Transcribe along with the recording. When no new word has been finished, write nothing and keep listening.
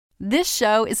This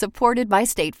show is supported by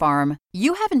State Farm.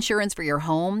 You have insurance for your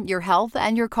home, your health,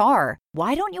 and your car.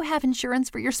 Why don't you have insurance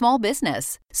for your small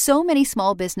business? So many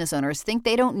small business owners think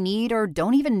they don't need or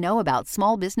don't even know about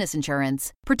small business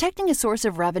insurance. Protecting a source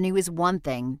of revenue is one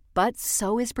thing, but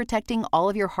so is protecting all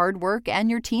of your hard work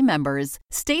and your team members.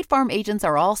 State Farm agents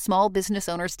are all small business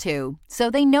owners too,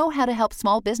 so they know how to help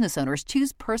small business owners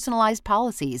choose personalized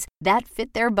policies that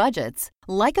fit their budgets.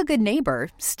 Like a good neighbor,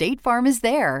 State Farm is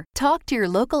there. Talk to your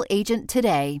local agent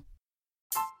today.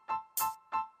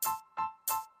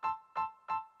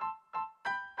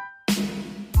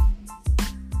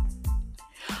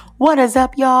 What is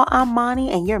up, y'all? I'm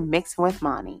Monty, and you're mixing with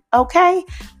Monty. Okay?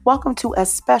 Welcome to a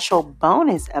special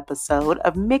bonus episode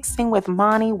of Mixing with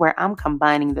Monty, where I'm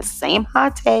combining the same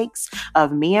hot takes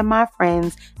of me and my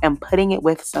friends and putting it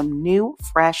with some new,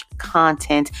 fresh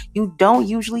content you don't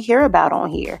usually hear about on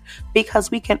here,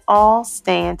 because we can all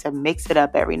stand to mix it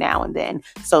up every now and then.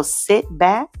 So sit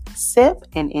back, sip,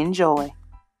 and enjoy.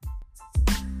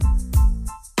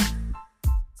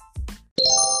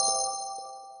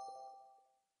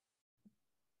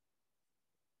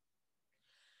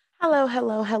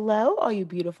 Hello, all you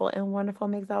beautiful and wonderful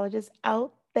mixologists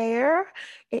out there.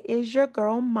 It is your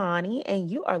girl, Monty, and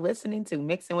you are listening to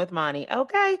Mixing with Monty.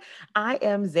 Okay, I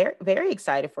am very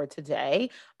excited for today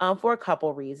for a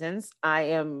couple reasons. I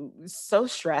am so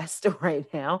stressed right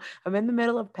now. I'm in the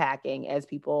middle of packing, as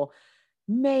people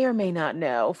may or may not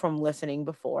know from listening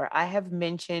before. I have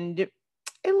mentioned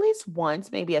at least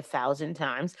once, maybe 1,000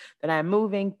 times, that I'm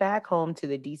moving back home to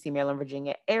the DC, Maryland,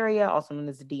 Virginia area, also known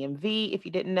as the DMV, if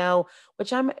you didn't know,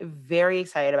 which I'm very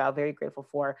excited about, very grateful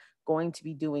for. Going to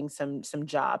be doing some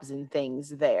jobs and things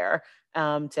there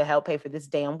to help pay for this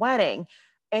damn wedding,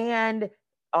 and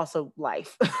also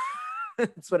life.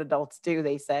 It's what adults do,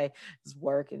 they say, is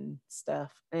work and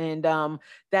stuff. And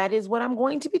that is what I'm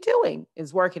going to be doing,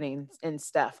 is working and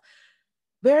stuff.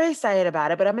 Very excited about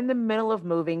it, but I'm in the middle of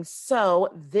moving. So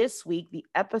this week, the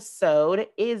episode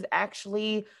is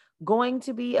actually going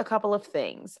to be a couple of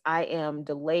things. I am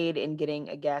delayed in getting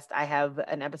a guest. I have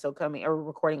an episode coming or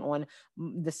recording on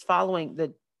this following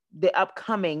the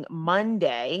upcoming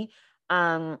Monday,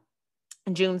 June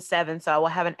 7th. So I will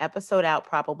have an episode out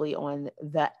probably on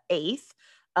the 8th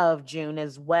of June,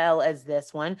 as well as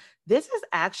this one. This is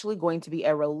actually going to be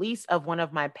a release of one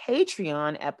of my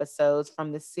Patreon episodes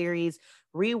from the series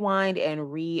Rewind and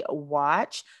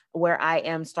Rewatch, where I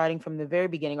am starting from the very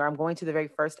beginning, or I'm going to the very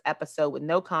first episode with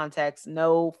no context,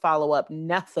 no follow-up,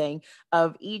 nothing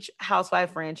of each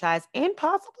Housewife franchise, and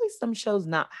possibly some shows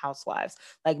not Housewives,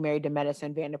 like Married to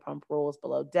Medicine, Vanderpump Rules,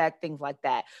 Below Deck, things like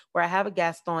that, where I have a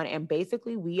guest on, and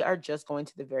basically we are just going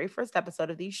to the very first episode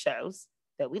of these shows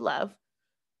that we love,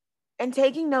 and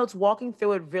taking notes, walking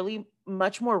through it, really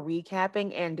much more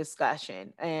recapping and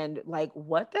discussion. And like,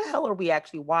 what the hell are we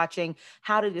actually watching?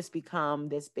 How did this become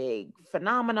this big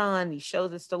phenomenon? These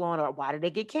shows are still on, or why did they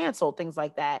get canceled? Things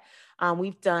like that.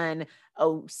 We've done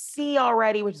OC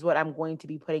already, which is what I'm going to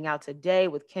be putting out today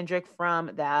with Kendrick from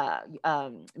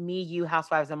the Me, You,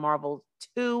 Housewives and Marvel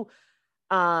 2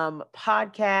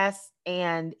 podcast,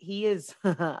 and he is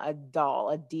a doll,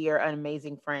 a dear, an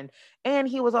amazing friend. And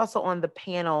he was also on the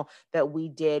panel that we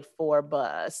did for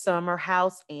Summer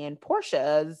House and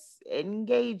Portia's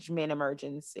engagement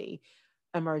emergency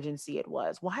it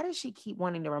was. Why does she keep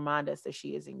wanting to remind us that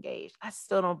she is engaged? I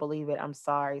still don't believe it. I'm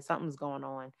sorry. Something's going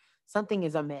on. Something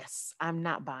is amiss. I'm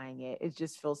not buying it. It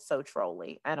just feels so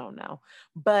trolly. I don't know.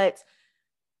 But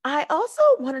I also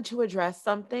wanted to address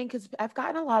something, because I've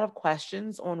gotten a lot of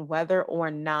questions on whether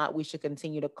or not we should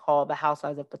continue to call the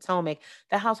Housewives of Potomac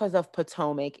the Housewives of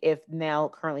Potomac, if now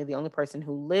currently the only person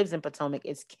who lives in Potomac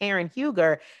is Karen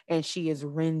Huger and she is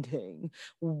renting.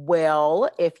 Well,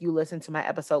 if you listen to my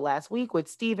episode last week with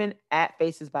Steven at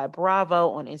Faces by Bravo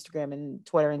on Instagram and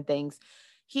Twitter and things,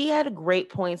 he had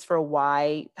great points for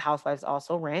why housewives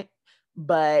also rent,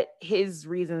 but his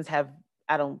reasons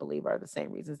I don't believe are the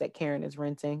same reasons that Karen is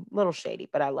renting. A little shady,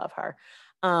 but I love her.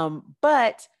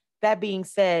 But that being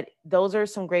said, those are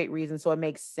some great reasons, so it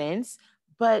makes sense.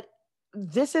 But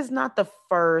this isn't the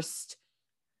first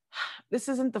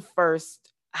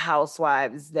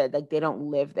housewives that, like, they don't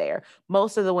live there.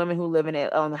 Most of the women who live in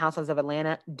it on the Housewives of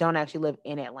Atlanta don't actually live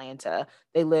in Atlanta.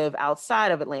 They live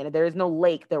outside of Atlanta. There is no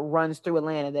lake that runs through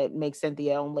Atlanta that makes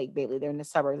Cynthia on Lake Bailey. They're in the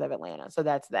suburbs of Atlanta. So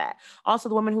that's that. Also,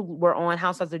 the women who were on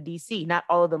Housewives of DC, not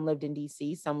all of them lived in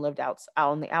DC. Some lived out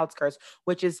on the outskirts,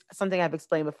 which is something I've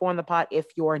explained before in the pod. If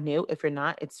you're new, if you're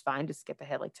not, it's fine. Just skip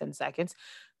ahead like 10 seconds.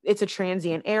 It's a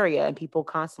transient area, and people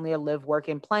constantly live, work,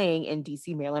 and playing in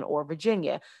DC, Maryland, or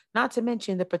Virginia. Not to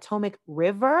mention the Potomac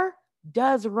River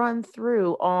does run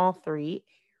through all three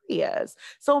areas.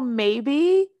 So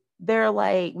maybe they're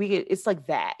like, it's like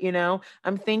that,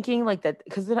 I'm thinking like that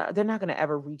because they're not going to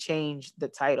ever rechange the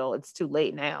title. It's too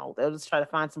late now. They'll just try to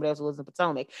find somebody else who lives in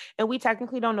Potomac. And we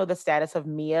technically don't know the status of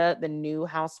Mia, the new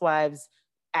housewife's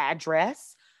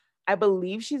address. I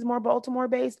believe she's more Baltimore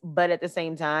based, but at the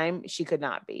same time, she could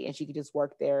not be. And she could just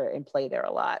work there and play there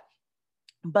a lot.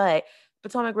 But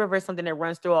Potomac River is something that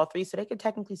runs through all three. So they could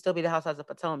technically still be the Housewives of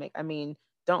Potomac. I mean,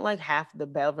 don't like half the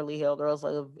Beverly Hills girls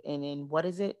live in what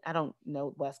is it? I don't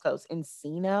know, West Coast,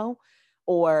 Encino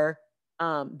or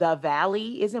the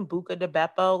Valley. Isn't Buca de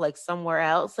Beppo like somewhere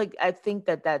else? Like, I think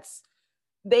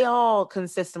they all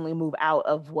consistently move out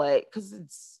of because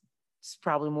it's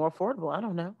probably more affordable. I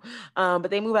don't know.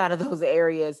 But they move out of those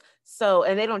areas. So,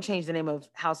 and they don't change the name of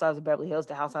Housewives of Beverly Hills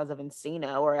to Housewives of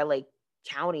Encino or LA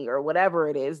County or whatever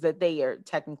it is that they are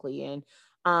technically in.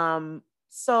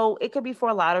 So it could be for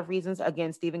a lot of reasons.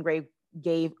 Again, Stephen Gray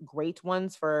gave great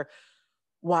ones for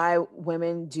why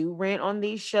women do rent on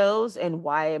these shows and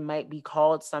why it might be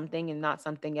called something and not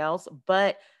something else.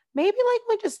 But maybe like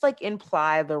we just like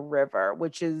imply the river,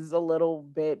 which is a little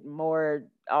bit more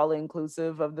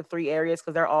all-inclusive of the three areas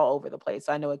because they're all over the place.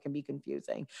 So I know it can be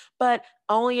confusing, but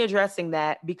only addressing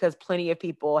that because plenty of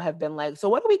people have been like, so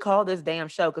what do we call this damn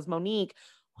show? Because Monique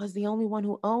was the only one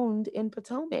who owned in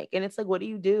Potomac. And it's like, what do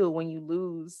you do when you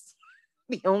lose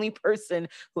the only person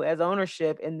who has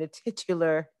ownership in the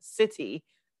titular city?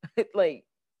 Like,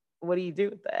 what do you do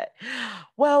with that?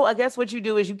 Well, I guess what you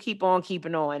do is you keep on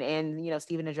keeping on. And,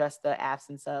 Stephen addressed the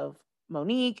absence of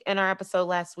Monique in our episode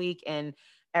last week and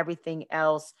everything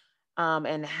else,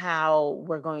 and how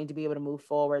we're going to be able to move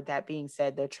forward. That being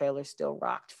said, the trailer still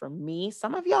rocked for me.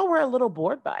 Some of y'all were a little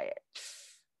bored by it.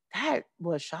 That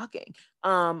was shocking.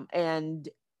 And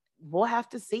we'll have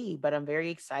to see, but I'm very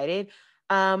excited.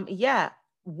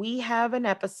 We have an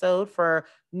episode for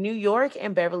New York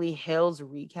and Beverly Hills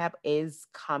recap is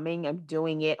coming. I'm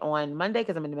doing it on Monday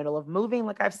because I'm in the middle of moving.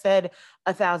 Like I've said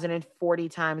 1,040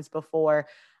 times before,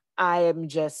 I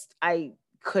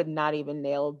could not even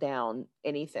nail down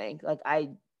anything. Like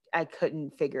I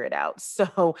couldn't figure it out.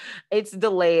 So it's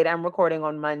delayed. I'm recording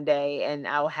on Monday and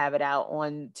I'll have it out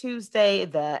on Tuesday,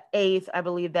 the 8th, I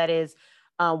believe that is,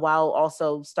 while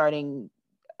also starting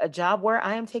a job where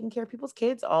I am taking care of people's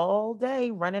kids all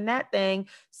day, running that thing.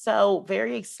 So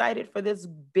very excited for this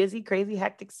busy, crazy,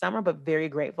 hectic summer, but very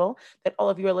grateful that all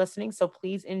of you are listening. So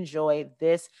please enjoy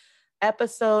this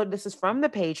episode. This is from the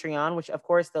Patreon, which of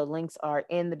course the links are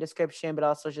in the description, but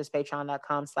also just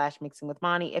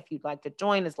patreon.com/mixingwithmani if you'd like to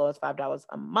join as low as $5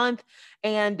 a month.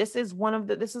 And this is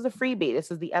this is a freebie.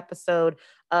 This is the episode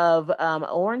of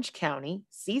Orange County,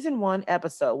 season 1,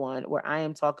 episode 1, where I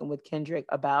am talking with Kendrick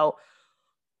about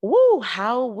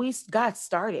how we got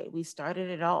started. We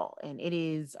started it all, and it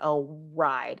is a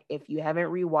ride. If you haven't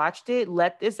rewatched it,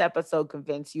 let this episode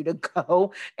convince you to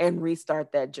go and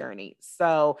restart that journey.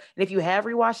 So, and if you have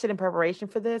rewatched it in preparation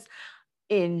for this,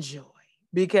 enjoy,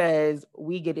 because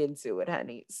we get into it,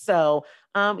 honey. So,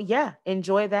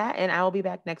 enjoy that. And I will be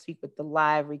back next week with the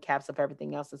live recaps of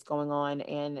everything else that's going on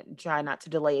and try not to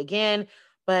delay again.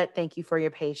 But thank you for your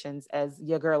patience as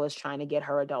your girl is trying to get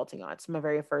her adulting on. It's my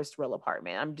very first real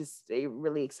apartment. I'm just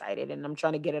really excited and I'm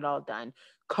trying to get it all done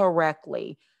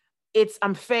correctly.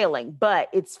 I'm failing, but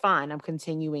it's fine. I'm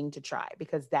continuing to try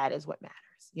because that is what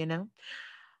matters,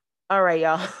 All right,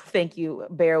 y'all. Thank you.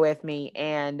 Bear with me.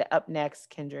 And up next,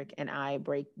 Kendrick and I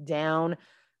break down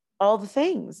all the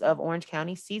things of Orange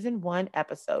County season 1,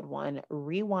 episode 1,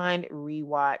 rewind,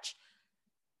 rewatch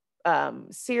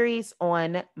series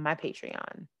on my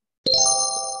Patreon.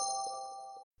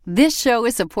 This show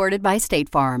is supported by State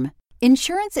Farm.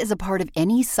 Insurance is a part of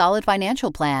any solid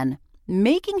financial plan.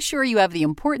 Making sure you have the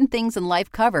important things in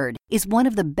life covered is one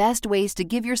of the best ways to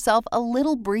give yourself a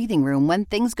little breathing room when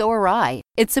things go awry.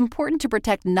 It's important to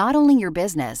protect not only your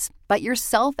business, but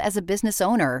yourself as a business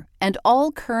owner and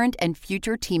all current and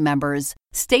future team members.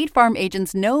 State Farm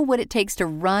agents know what it takes to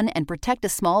run and protect a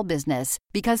small business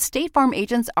because State Farm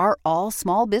agents are all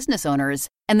small business owners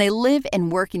and they live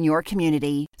and work in your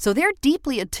community. So they're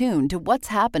deeply attuned to what's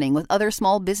happening with other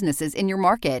small businesses in your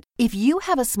market. If you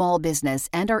have a small business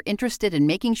and are interested in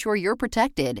making sure you're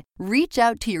protected, reach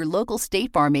out to your local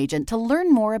State Farm agent to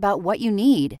learn more about what you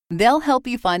need. They'll help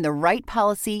you find the right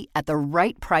policy at the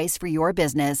right price for your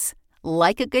business.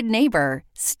 Like a good neighbor,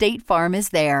 State Farm is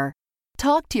there.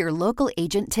 Talk to your local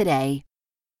agent today.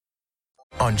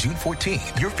 On June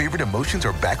 14th, your favorite emotions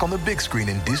are back on the big screen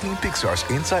in Disney and Pixar's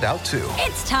Inside Out 2.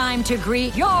 It's time to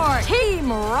greet your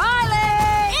Team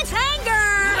Riley! It's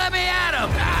anger! Let me at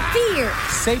him! Fear!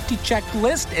 Safety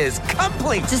checklist is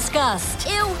complete! Disgust!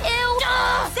 Ew!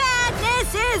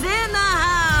 Sadness is in the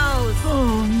house!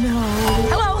 Oh, no.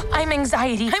 Hello, I'm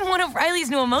anxiety. I'm one of Riley's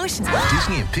new emotions.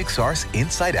 Disney and Pixar's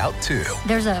Inside Out 2.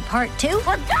 There's a part 2?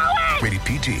 We're going! Rated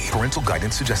PG. Parental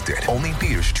guidance suggested. Only in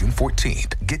theaters June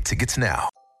 14th. Get tickets now.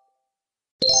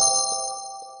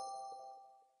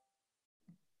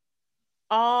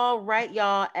 All right,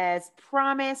 y'all. As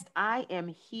promised, I am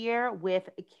here with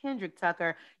Kendrick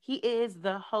Tucker. He is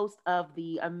the host of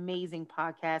the amazing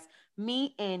podcast,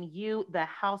 Me and You, The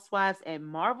Housewives, and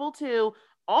Marvel 2.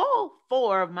 All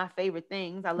four of my favorite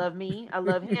things. I love me, I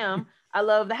love him, I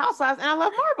love The Housewives, and I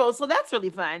love Marvel. So that's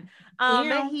really fun.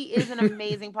 And he is an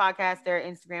amazing podcaster,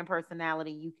 Instagram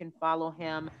personality. You can follow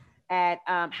him at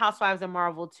Housewives and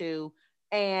Marvel 2.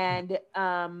 And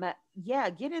yeah,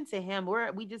 get into him.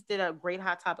 We just did a great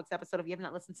Hot Topics episode. If you have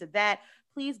not listened to that,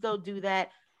 please go do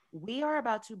that. We are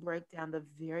about to break down the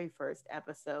very first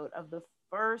episode of the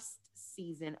first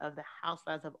season of the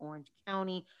Housewives of Orange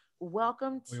County.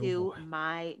 Welcome to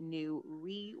my new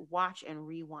rewatch and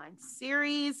rewind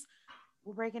series.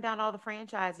 We're breaking down all the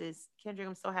franchises. Kendrick,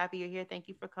 I'm so happy you're here. Thank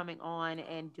you for coming on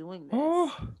and doing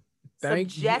this.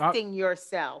 Subjecting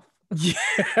yourself.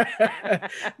 Yeah.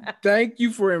 Thank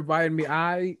you for inviting me.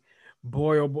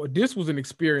 Boy, oh boy, this was an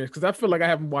experience because I feel like I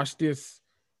haven't watched this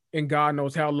in God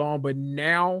knows how long, but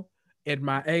now at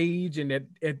my age and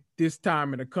at this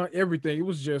time in the country, everything,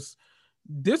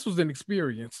 this was an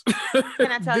experience.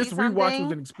 Can I tell you something? This rewatch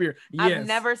was an experience. Yes. I've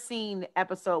never seen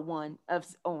episode 1 of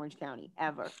Orange County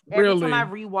ever. Really? Every time I've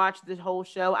rewatched the whole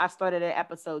show, I've started at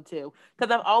episode 2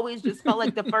 because I've always just felt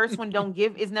like the first one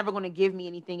is never going to give me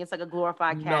anything. It's like a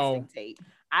glorified casting tape.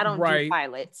 I don't do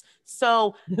pilots.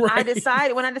 So when I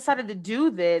decided to do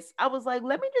this, I was like,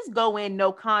 let me just go in,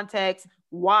 no context,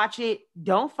 watch it,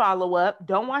 don't follow up,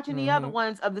 don't watch any other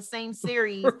ones of the same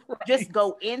series. Just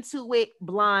go into it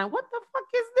blind. What the fuck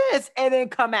is this? And then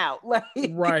come out. Like,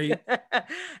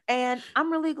 and I'm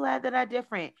really glad that I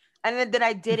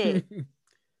did it.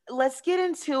 Let's get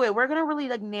into it. We're going to really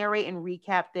narrate and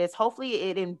recap this. Hopefully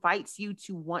it invites you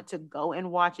to want to go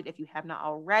and watch it if you have not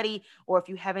already, or if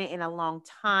you haven't in a long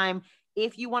time.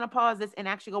 If you want to pause this and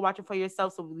actually go watch it for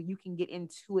yourself so you can get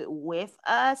into it with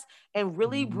us and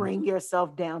really bring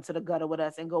yourself down to the gutter with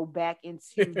us and go back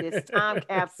into this time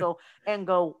capsule and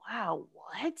go, wow,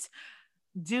 what?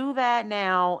 Do that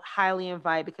now. Highly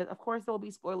invite, because of course there will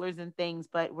be spoilers and things,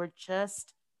 but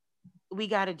we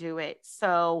got to do it.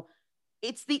 So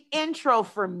it's the intro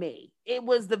for me. It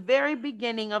was the very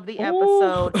beginning of the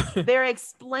episode. They're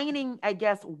explaining, I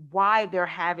guess, why they're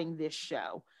having this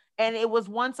show. And it was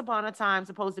once upon a time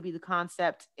supposed to be the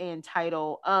concept and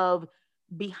title of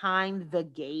Behind the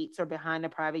Gates, or Behind the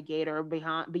Private Gate, or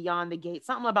Beyond the Gate,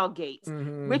 something about gates,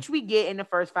 which we get in the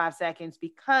first 5 seconds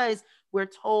because we're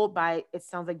told by, it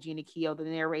sounds like Gina Keogh, the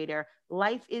narrator,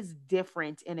 life is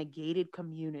different in a gated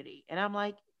community. And I'm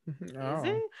like, is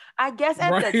it? I guess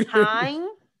at the time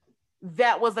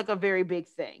that was like a very big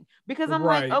thing, because I'm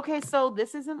like, okay, so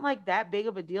this isn't like that big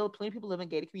of a deal. Plenty of people live in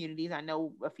gated communities. I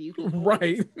know a few people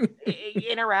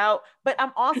in or out, but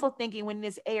I'm also thinking when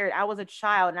this aired, I was a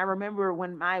child, and I remember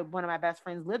when one of my best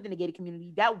friends lived in a gated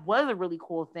community. That was a really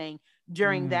cool thing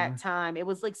during that time. It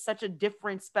was like such a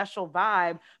different, special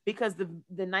vibe because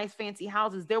the nice fancy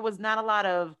houses, there was not a lot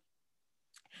of,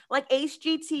 like,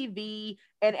 HGTV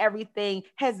and everything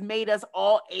has made us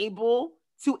all able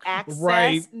to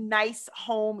access nice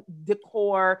home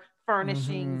decor,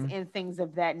 furnishings, and things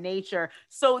of that nature.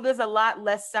 So there's a lot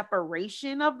less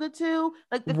separation of the two.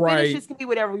 Like, the finishes can be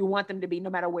whatever we want them to be, no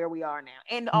matter where we are now.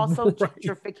 And also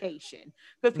gentrification.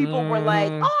 Because people were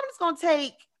like, oh, I'm just going to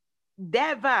take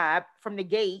that vibe from the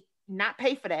gate, not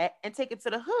pay for that, and take it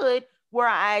to the hood where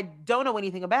I don't know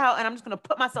anything about, and I'm just going to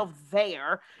put myself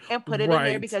there and put it in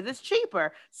there because it's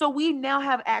cheaper. So we now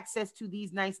have access to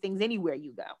these nice things anywhere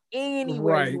you go,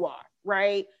 anywhere you are,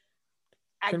 right?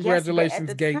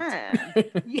 Congratulations, Kate.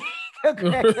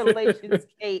 Congratulations,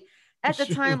 Kate. At the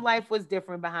time, life was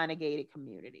different behind a gated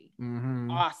community.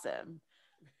 Awesome.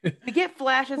 We get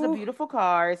flashes of beautiful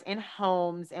cars and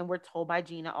homes, and we're told by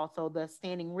Gina, also the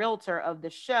standing realtor of the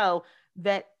show,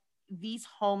 that these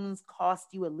homes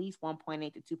cost you at least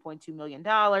 $1.8 to $2.2 million.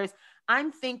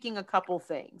 I'm thinking a couple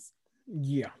things.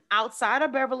 Yeah. Outside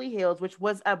of Beverly Hills, which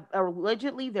was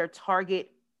allegedly their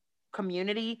target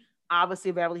community,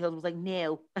 obviously Beverly Hills was like,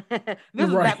 no. This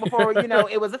was back before,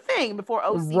 it was a thing, before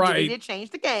OC did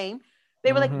change the game.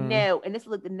 They were like, no. And this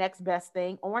was like the next best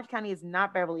thing. Orange County is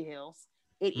not Beverly Hills.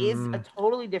 It is a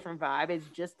totally different vibe. It's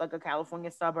just like a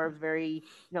California suburbs, very,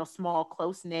 small,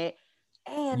 close-knit.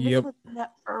 And this was in the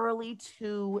early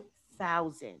 2000s,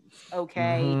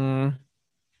 okay?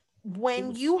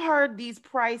 when you heard these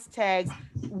price tags,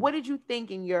 what did you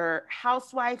think in your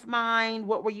housewife mind?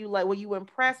 What were you like? Were you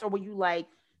impressed or were you like,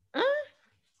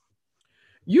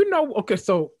 Okay,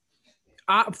 so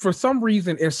for some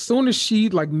reason, as soon as she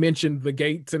like mentioned the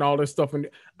gates and all this stuff, and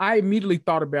I immediately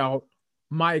thought about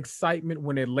my excitement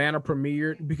when Atlanta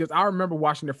premiered, because I remember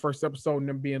watching the first episode and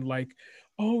them being like,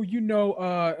 "Oh,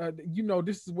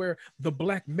 this is where the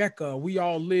Black Mecca we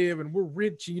all live, and we're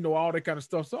rich, all that kind of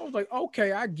stuff." So I was like,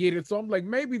 "Okay, I get it." So I'm like,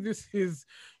 maybe this is,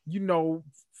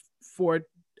 for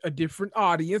a different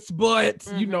audience, but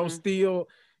still,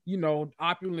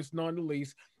 opulence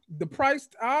nonetheless. The price,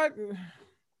 I'm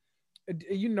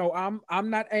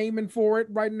not aiming for it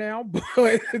right now,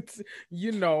 but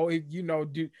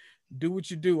do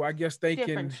what you do. I guess they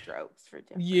different can strokes for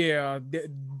different. Yeah,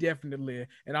 definitely.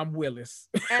 And I'm Willis.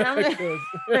 And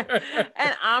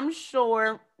and I'm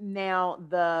sure now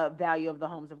the value of the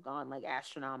homes have gone like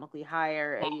astronomically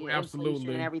higher, inflation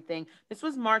absolutely. and everything. This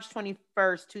was March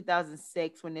 21st,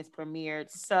 2006 when this premiered.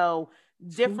 So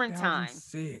different time.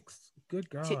 2006. Good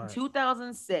God.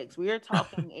 2006. We are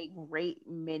talking a great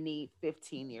many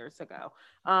 15 years ago.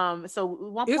 So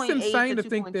 1.8 it's insane to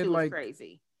think 2.2 that is like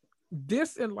crazy.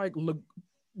 This and like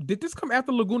did this come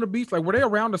after Laguna Beach? Like, were they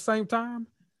around the same time?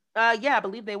 Yeah, I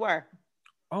believe they were.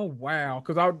 Oh wow,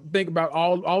 because I would think about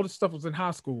all the stuff was in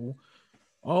high school.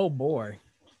 Oh boy.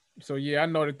 So yeah, I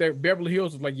know that Beverly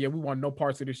Hills was like, yeah, we want no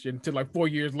parts of this shit until like 4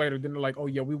 years later. Then they're like, oh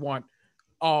yeah, we want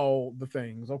all the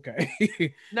things.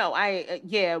 Okay. No,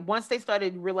 once they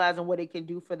started realizing what it can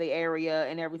do for the area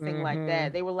and everything like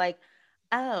that, they were like,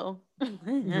 oh,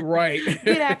 right.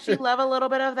 we'd actually love a little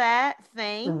bit of that.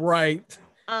 Thanks. Right.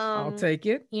 I'll take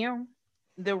it. Yeah.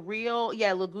 The real,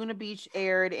 Laguna Beach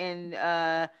aired in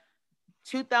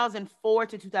 2004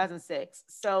 to 2006.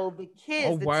 So the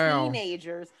kids,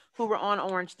 teenagers who were on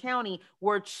Orange County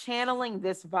were channeling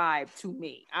this vibe to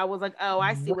me. I was like, oh,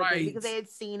 I see what they, because they had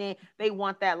seen it. They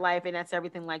want that life and that's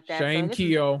everything like that. Shane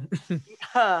Keogh.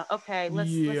 Okay,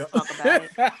 let's talk about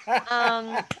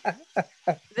it.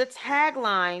 The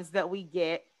taglines that we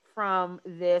get from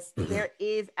this, there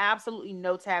is absolutely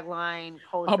no tagline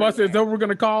culture. How about that we're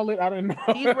gonna call it? I don't know.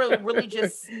 These were really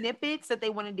just snippets that they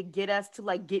wanted to get us to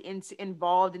like get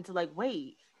involved into like,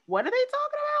 wait, what are they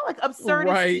talking about? Like absurd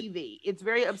TV. It's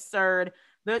very absurd.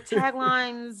 The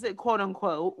taglines, quote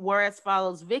unquote, were as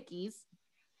follows: Vicky's,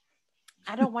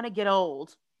 I don't want to get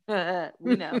old.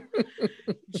 We know.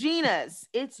 Gina's,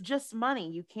 it's just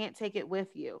money. You can't take it with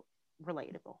you.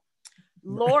 Relatable.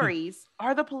 Lori's,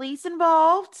 are the police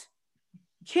involved?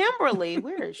 Kimberly,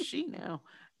 where is she now?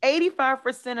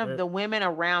 85% of the women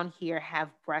around here have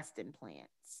breast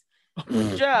implants.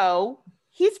 Joe,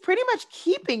 he's pretty much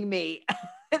keeping me.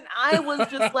 And I was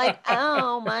just like,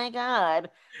 oh my God,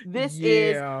 this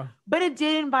is, but it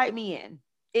did invite me in.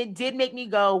 It did make me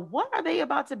go, what are they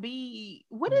about to be?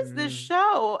 What is this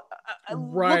show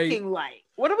looking like?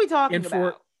 What are we talking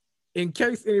about? In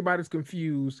case anybody's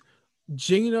confused,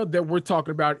 Gina that we're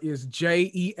talking about is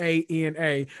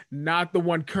Jeana, not the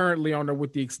one currently on there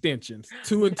with the extensions.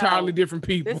 Two entirely different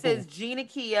people. This is Gina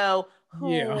Keogh,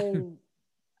 who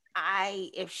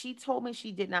if she told me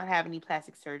she did not have any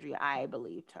plastic surgery, I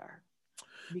believed her.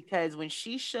 Because when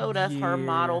she showed us her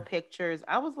model pictures,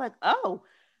 I was like, oh.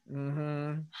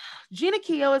 Gina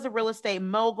Keogh is a real estate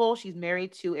mogul. She's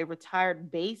married to a retired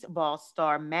baseball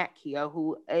star, Matt Keogh,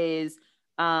 who is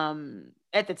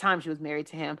at the time she was married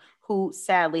to him, who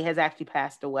sadly has actually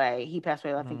passed away. He passed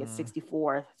away, I think, at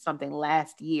 64 something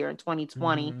last year in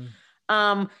 2020.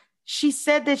 She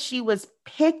said that she was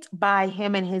picked by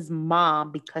him and his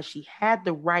mom because she had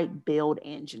the right build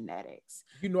and genetics.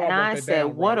 I said,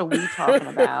 what are we talking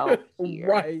about here?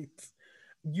 Right.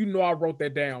 I wrote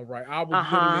that down, right? I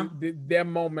was literally, that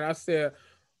moment I said,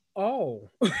 oh,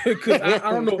 because I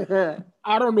don't know.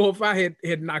 I don't know if I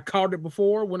had not caught it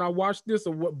before when I watched this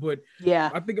or what, but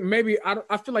I think maybe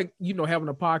I feel like, having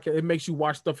a podcast, it makes you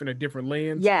watch stuff in a different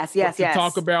lens. Yes.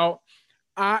 Talk about.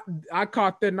 I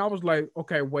caught that and I was like,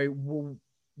 okay, wait, well,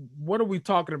 what are we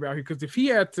talking about here? Because if he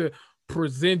had to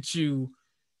present you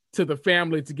to the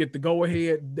family to get the go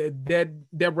ahead,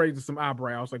 that raises some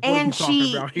eyebrows. Like, what are we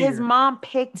talking about here? His mom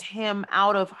picked him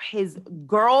out of his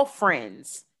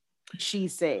girlfriends, she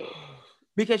said,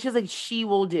 because she's like, she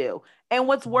will do. And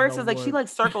what's worse is like she like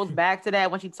circles back to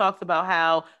that when she talks about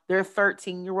how their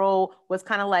 13-year-old was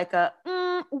kind of like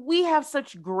we have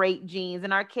such great genes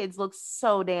and our kids look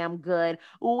so damn good.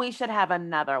 We should have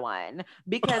another one,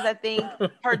 because I think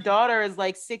her daughter is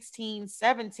like 16,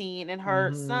 17 and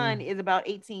her son is about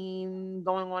 18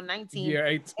 going on 19. Yeah,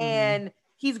 18. And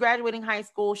he's graduating high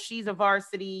school. She's a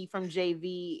varsity from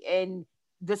JV and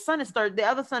the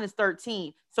other son is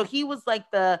 13. So he was like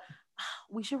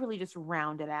we should really just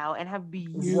round it out and have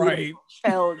beautiful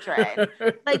children.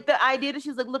 Like the idea that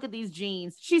she's like, look at these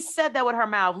jeans. She said that with her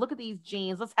mouth. Look at these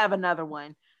jeans. Let's have another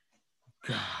one.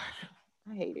 God.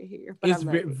 I hate it here. But it's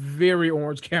very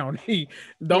Orange County.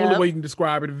 The only way you can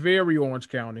describe it, very Orange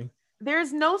County.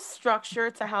 There's no structure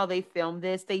to how they film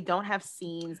this. They don't have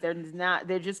scenes. They're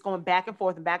just going back and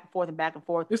forth and back and forth and back and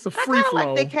forth. It's a free flow. I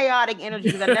like the chaotic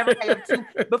energy because I never have to.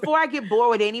 Before I get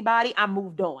bored with anybody, I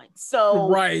moved on.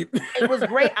 So it was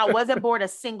great. I wasn't bored a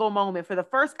single moment. For the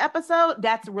first episode,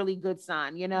 that's a really good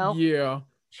sign, you know? Yeah.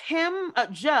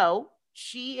 Joe,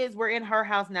 we're in her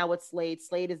house now with Slade.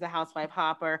 Slade is the housewife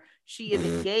Hopper. She is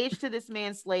engaged to this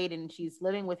man Slade, and she's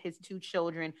living with his 2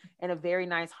 children in a very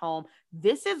nice home.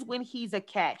 This is when he's a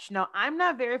catch. Now, I'm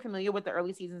not very familiar with the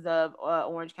early seasons of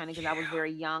Orange County because I was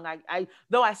very young.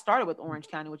 Though I started with Orange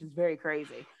County, which is very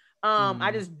crazy.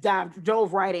 I just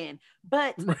dove right in.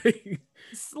 But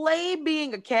Slade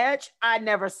being a catch, I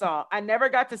never saw. I never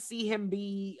got to see him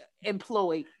be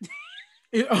employed.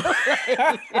 Because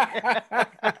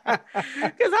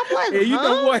I'm like, you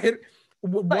know what?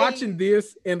 Watching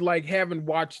this and like having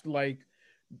watched like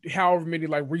however many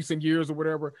like recent years or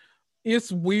whatever,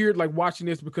 it's weird like watching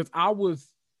this because I was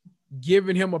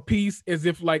giving him a piece as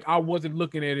if like I wasn't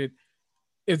looking at it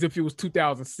as if it was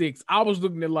 2006. I was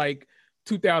looking at like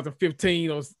 2015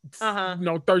 or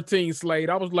 13 Slade.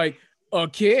 I was like, a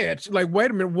catch? Like,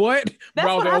 wait a minute, what? That's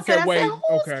what I said. I said,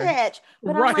 who's catch?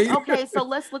 But I'm like, okay, so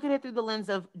let's look at it through the lens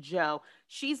of Joe.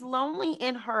 She's lonely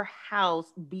in her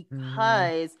house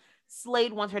because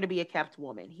Slade wants her to be a kept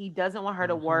woman. He doesn't want her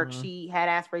to work. She had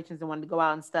aspirations and wanted to go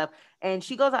out and stuff. And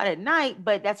she goes out at night,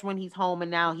 but that's when he's home and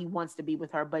now he wants to be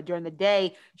with her. But during the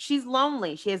day, she's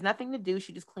lonely. She has nothing to do.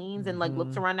 She just cleans and like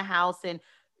looks around the house and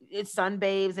it's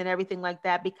sunbathes and everything like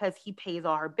that because he pays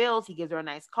all her bills. He gives her a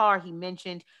nice car. He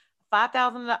mentioned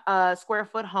 5,000 square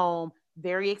foot home,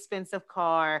 very expensive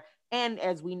car. And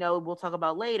as we know, we'll talk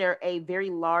about later, a very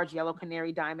large yellow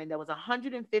canary diamond that was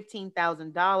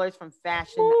 $115,000 from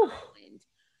Fashion Island.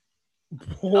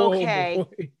 Okay.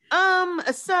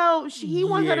 So he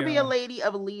wants her to be a lady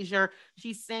of leisure.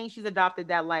 She's saying she's adopted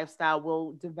that lifestyle.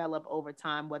 Will develop over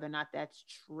time, whether or not that's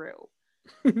true.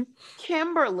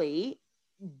 Kimberly,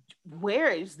 where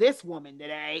is this woman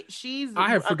today? I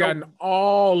have forgotten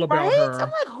all about her. I'm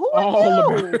like, who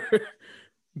are you?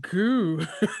 Goo.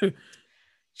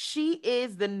 She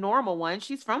is the normal one.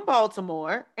 She's from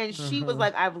Baltimore. And she was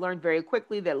like, I've learned very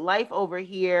quickly that life over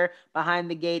here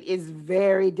behind the gate is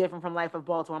very different from life of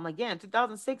Baltimore. I'm like, yeah, in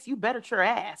 2006, you bettered your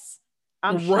ass.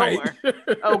 I'm sure.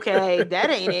 Okay, that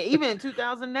ain't it. Even in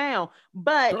 2000 now.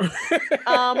 But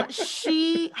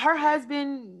her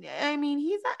husband, I mean,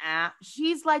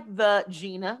 she's like the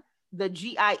Gina, the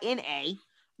Gina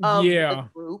of the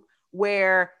group,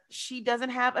 where she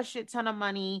doesn't have a shit ton of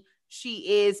money.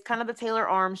 She is kind of the Taylor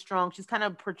Armstrong. She's kind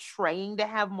of portraying to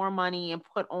have more money and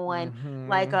put on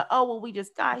like we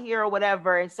just got here or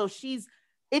whatever. And so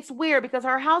it's weird because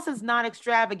her house is not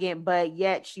extravagant, but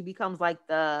yet she becomes like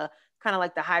the kind of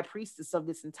like the high priestess of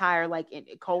this entire like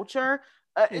culture.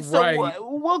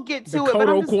 We'll get to it, but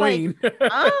I'm just queen.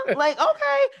 Like,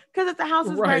 okay, because if the house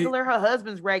is regular, her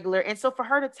husband's regular. And so for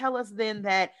her to tell us then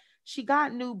that she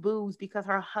got new boobs because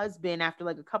her husband, after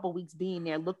like a couple weeks being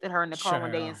there, looked at her in the car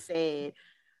one day and said,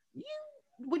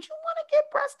 would you want to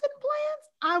get breast implants?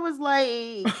 I was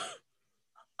like,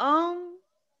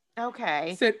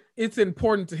 okay. Said it's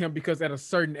important to him because at a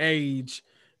certain age,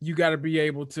 you got to be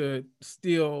able to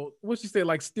still,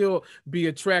 still be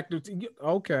attractive to you.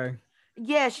 Okay.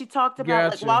 Yeah, she talked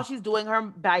about like while she's doing her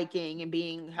biking and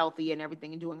being healthy and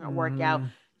everything and doing her workout,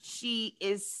 she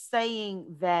is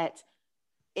saying that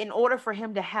in order for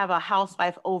him to have a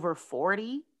housewife over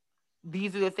 40,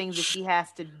 these are the things that she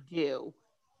has to do.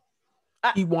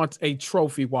 He wants a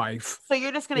trophy wife. So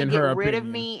you're just going to get rid of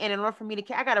me, and in order for me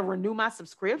to, I got to renew my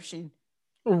subscription.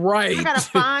 Right. I got to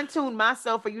fine tune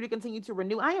myself for you to continue to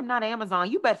renew. I am not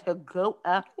Amazon. You better go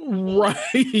up.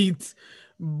 Right.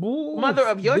 Boy, mother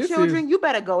of your children, you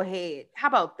better go ahead. How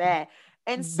about that?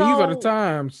 And so these are the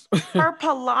times. Her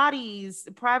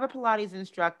private Pilates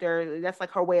instructor, that's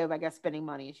like her way of, I guess, spending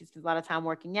money. She spends a lot of time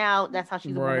working out. That's how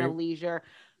she's a woman of leisure.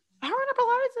 Her and a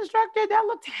Pilates instructor, that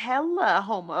looked hella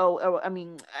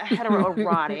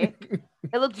heteroerotic.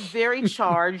 It looked very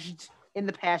charged. in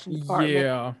the passion department.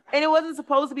 Yeah. And it wasn't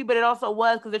supposed to be, but it also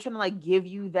was, because they're trying to like give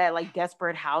you that like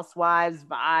Desperate Housewives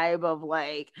vibe of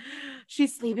like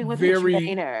she's sleeping with her Very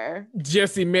trainer.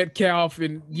 Jesse Metcalf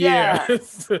and Yeah.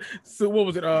 so what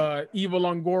was it? Eva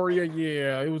Longoria.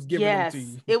 Yeah, it was giving them to Yes,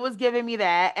 you. it was giving me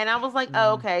that, and I was like,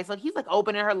 oh, okay. So he's like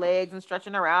opening her legs and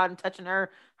stretching her out and touching her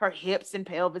hips and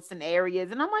pelvis and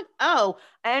areas, and I'm like, oh,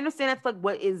 I understand that's like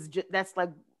what is that's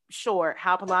like sure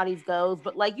how Pilates goes,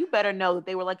 but like you better know that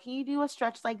they were like, can you do a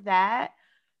stretch like that?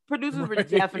 Producers were Right.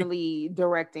 definitely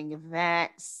directing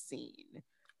that scene.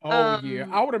 Oh yeah,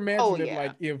 I would imagine Oh that yeah,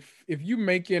 like if you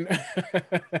making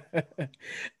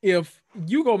if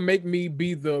you gonna make me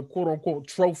be the quote unquote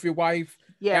trophy wife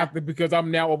yeah. after because I'm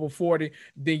now over 40,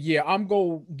 then yeah, I'm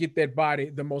gonna get that body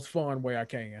the most fun way I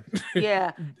can.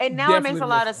 Yeah, and now it makes Definitely a the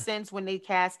lot most of fun. sense when they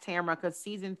cast Tamara, because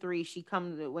season 3, she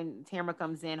comes when Tamara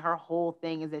comes in, her whole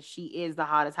thing is that she is the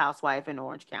hottest housewife in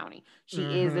Orange County.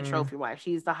 She is the Mm-hmm. trophy wife.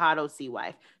 She's the hot OC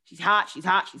wife. She's hot. She's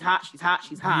hot. She's hot. She's hot.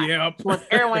 She's hot. Yep. She wants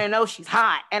everyone to know she's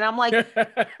hot. And I'm like,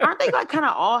 aren't they like kind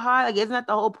of all hot? Like, isn't that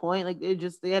the whole point? Like,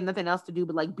 they have nothing else to do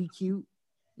but like be cute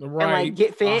and like Right.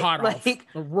 get A fit. hot off. Like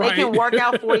Right. they can work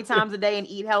out 40 times a day and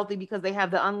eat healthy because they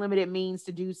have the unlimited means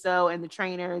to do so, and the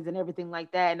trainers and everything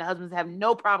like that. And the husbands have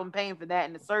no problem paying for that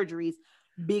and the surgeries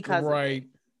because of it. Right.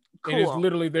 Cool. And it's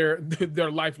literally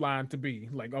their lifeline to be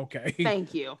like, okay.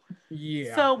 Thank you.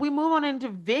 Yeah. So we move on into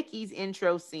Vicky's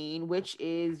intro scene, which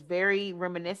is very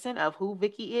reminiscent of who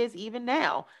Vicky is even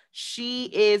now. She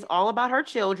is all about her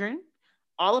children,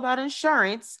 all about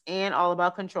insurance, and all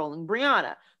about controlling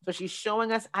Brianna. So she's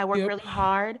showing us, I work Yep. really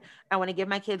hard. I want to give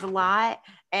my kids a lot,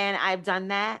 and I've done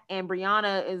that. And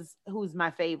Brianna is who's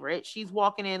my favorite. She's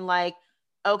walking in like,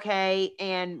 okay,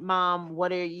 and mom,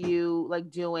 what are you like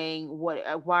doing? Why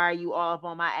are you all up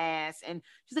on my ass? And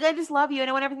she's like, I just love you and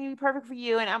I want everything to be perfect for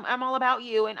you. And I'm all about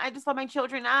you. And I just love my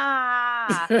children.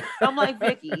 I'm like,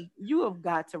 Vicky, you have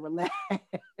got to relax.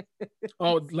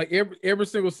 Oh, like every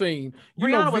single scene. You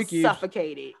Brianna know was Vicky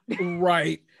suffocated.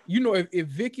 right. You know, if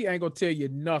Vicky ain't gonna tell you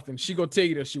nothing, she gonna tell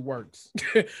you that she works.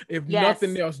 If Yes.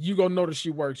 nothing else, you gonna know that she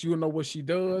works. You gonna know what she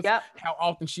does, Yep. how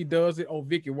often she does it. Oh,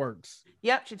 Vicky works.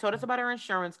 Yep, she told us about her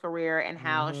insurance career and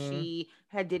how Mhm. she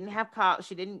didn't have college.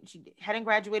 She hadn't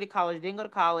graduated college, didn't go to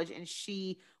college, and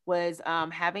she was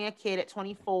having a kid at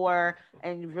 24,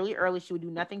 and really early she would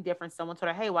do nothing different. Someone told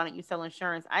her, "Hey, why don't you sell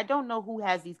insurance?" I don't know who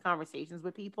has these conversations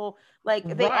with people. Like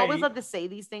they always Right. love to say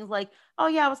these things, like, "Oh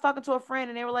yeah, I was talking to a friend,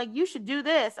 and they were like, you should do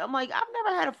this." I'm like, I've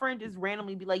never had a friend just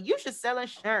randomly be like, "You should sell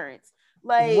insurance."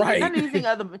 Like Right. not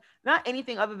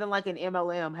anything other than like an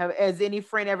MLM. Has any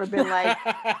friend ever been like,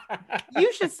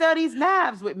 you should sell these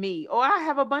knives with me, or I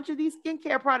have a bunch of these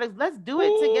skincare products. Let's do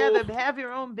it together. Have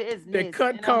your own business.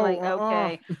 That And I'm like,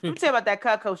 okay. Let me tell you about that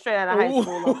Cutco straight out of high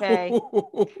school. Okay,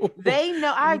 they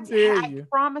know. I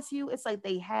promise you, it's like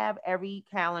they have every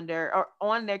calendar or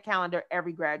on their calendar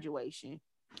every graduation,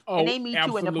 and they meet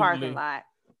you in the parking lot.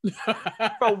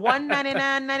 For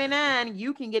 $199.99,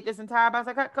 you can get this entire box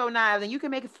of Cutco knives, and you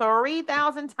can make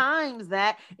 3,000 times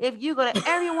that if you go to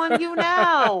everyone you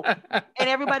know. And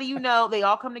everybody you know, they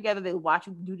all come together, they watch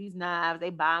you do these knives,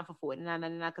 they buy them for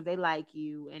 $49.99 because they like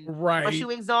you. And Right. once you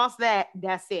exhaust that,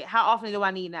 that's it. How often do I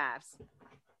need knives?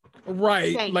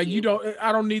 Right. Thank like you.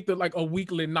 I don't need like a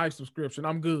weekly knife subscription.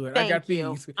 I'm good. Thank I got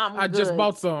you. these. I just good.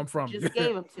 bought some from Just you.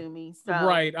 gave them to me. So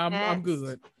right. I'm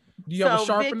good. Do you have a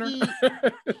sharpener?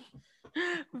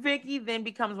 Vicky then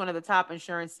becomes one of the top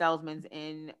insurance salesmen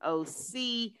in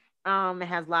OC. It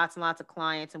has lots and lots of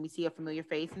clients, and we see a familiar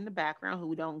face in the background who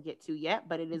we don't get to yet,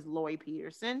 but it is Lori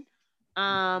Peterson,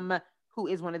 who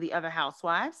is one of the other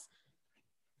housewives.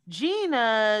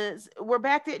 We're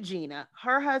back at Gina.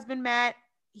 Her husband, Matt,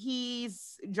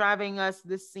 he's driving us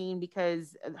this scene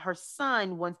because her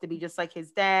son wants to be just like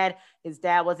his dad. His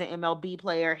dad was an MLB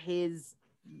player. His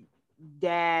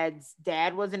dad's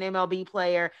dad was an MLB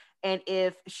player. And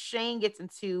if Shane gets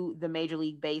into the Major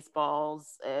League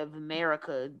Baseball's of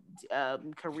America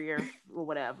career or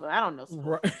whatever, I don't know.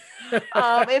 Right.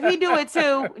 If he do it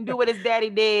too, and do what his daddy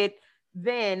did,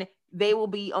 then they will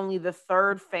be only the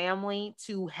third family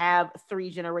to have 3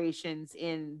 generations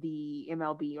in the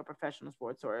MLB or professional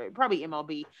sports, or probably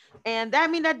MLB. And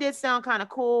that did sound kind of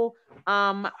cool.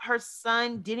 Her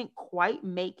son didn't quite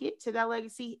make it to that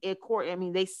legacy.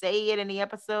 They say it in the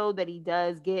episode that he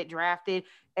does get drafted.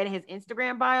 And in his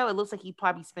Instagram bio, it looks like he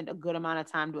probably spent a good amount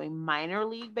of time doing minor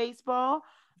league baseball.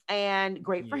 And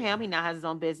great for him. He now has his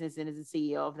own business and is the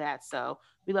CEO of that. So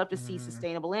we love to see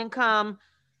sustainable income.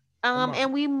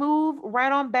 And we move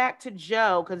right on back to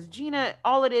Joe, because Gina,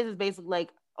 all it is basically like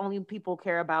only people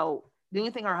care about. The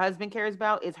only thing her husband cares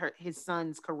about is his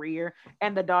son's career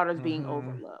and the daughters being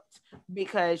overlooked.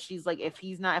 because she's like, if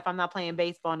I'm not playing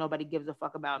baseball, nobody gives a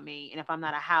fuck about me. And if I'm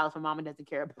not a house, my mama doesn't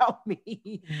care about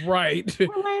me. Right.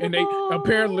 And they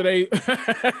apparently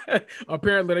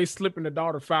they slipping the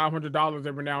daughter $500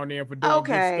 every now and then for doing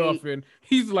good stuff. And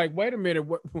he's like, wait a minute,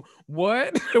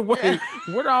 what? Wait,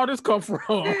 where did all this come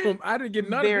from? I didn't get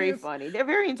none of this. Very funny. They're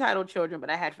very entitled children, but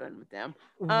I had fun with them.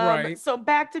 Right. So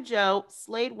back to Joe.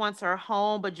 Slade wants her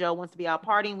home, but Joe wants to be out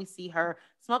partying. We see her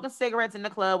smoking cigarettes in the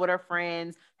club with her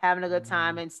friends, having a good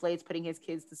time, and Slade's putting his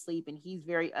kids to sleep, and he's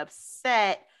very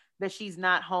upset that she's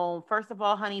not home. First of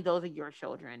all, honey, those are your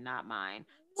children, not mine.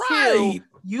 Right.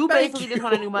 Two, you basically just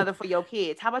want a new mother for your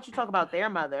kids. How about you talk about their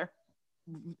mother?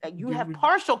 You have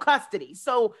partial custody,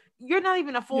 so you're not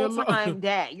even a full-time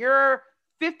dad. You're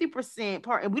 50%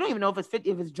 part, and we don't even know if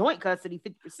it's joint custody,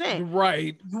 50%.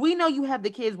 Right. We know you have the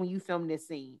kids when you film this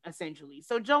scene, essentially.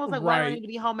 So Joe was like, why do I need to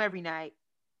be home every night?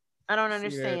 I don't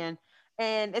understand.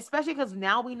 And especially because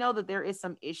now we know that there is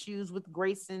some issues with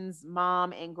Grayson's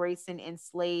mom and Grayson and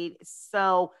Slade.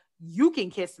 So you can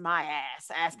kiss my ass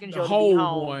asking Joe to be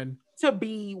home to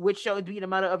be with Joe, to be the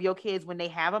mother of your kids when they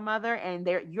have a mother, and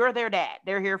you're their dad.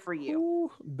 They're here for you.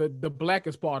 Ooh, the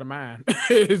blackest part of mine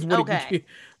is what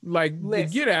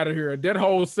get out of here. That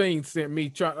whole scene sent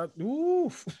me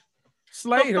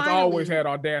Slade has always had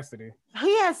audacity.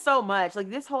 He has so much. Like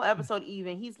this whole episode,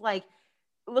 even he's like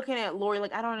looking at Lori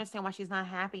like, I don't understand why she's not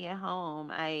happy at home.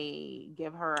 I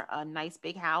give her a nice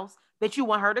big house that you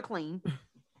want her to clean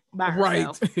by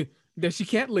herself. Right. That she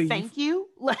can't leave. Thank you.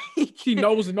 Like she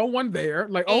knows no one there.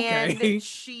 Like, okay.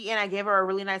 And I gave her a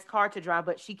really nice car to drive,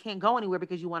 but she can't go anywhere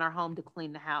because you want her home to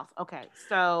clean the house. Okay.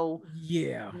 So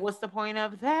yeah. What's the point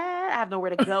of that? I have nowhere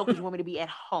to go because you want me to be at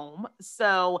home.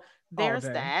 So there's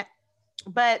that.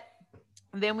 But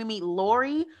then we meet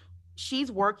Lori.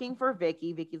 She's working for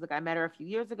Vicky. Vicky's like, I met her a few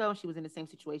years ago. She was in the same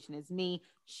situation as me.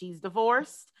 She's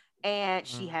divorced and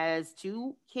she has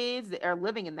 2 kids that are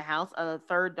living in the house, a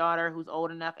third daughter who's old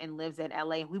enough and lives in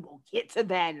LA. We will get to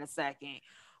that in a second.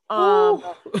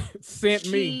 Sent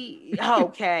me.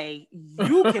 Okay,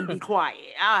 you can be quiet.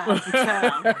 I have to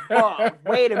tell. Oh,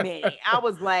 wait a minute. I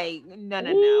was like,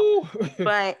 no.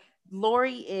 But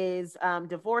Lori is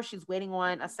divorced. She's waiting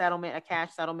on a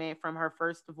cash settlement from her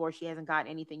first divorce. She hasn't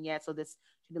gotten anything yet. So she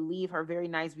to leave her very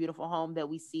nice, beautiful home that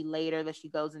we see later, that she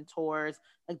goes and tours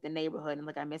like the neighborhood and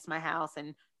like, I miss my house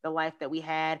and the life that we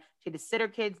had. She had to sit her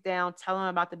kids down, tell them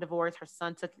about the divorce. Her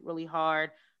son took it really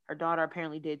hard. Her daughter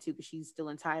apparently did too, because she's still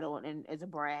entitled and is a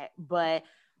brat. But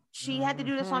she had to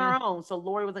do this on her own. So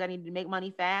Lori was like, I need to make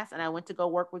money fast. And I went to go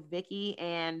work with Vicky,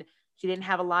 and she didn't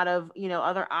have a lot of,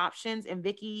 other options. And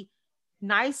Vicky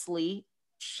nicely,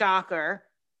 shocker,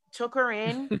 took her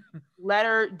in, let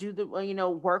her do the,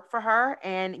 work for her,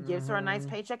 and gives her a nice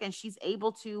paycheck. And she's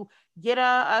able to get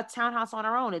a townhouse on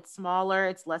her own. It's smaller.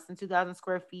 It's less than 2,000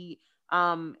 square feet,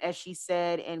 as she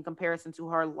said, in comparison to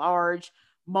her large,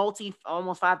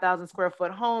 almost 5,000 square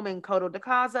foot home in Coto de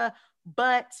Casa.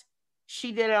 But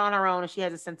she did it on her own, and she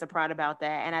has a sense of pride about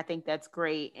that. And I think that's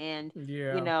great. And,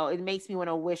 it makes me want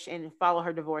to wish and follow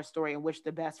her divorce story and wish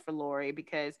the best for Lori,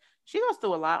 because she goes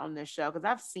through a lot on this show. Because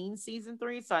I've seen season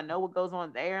 3, so I know what goes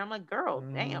on there. I'm like, girl,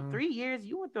 damn, 3 years,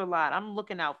 you went through a lot. I'm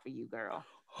looking out for you, girl.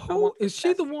 Who is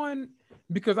she the one?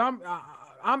 Because I'm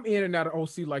in and out of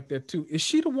OC like that too. Is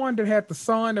she the one that had the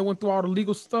son that went through all the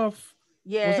legal stuff?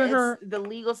 Yeah, was that her? The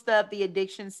legal stuff, the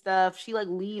addiction stuff. She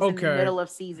leaves in the middle of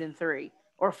season 3.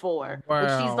 Or 4. Wow.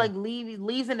 But she's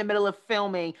leaves in the middle of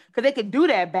filming, because they could do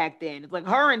that back then. It's like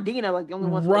her and Dina, the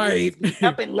only ones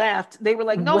up and left. They were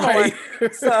like, no more.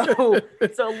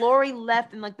 So Lori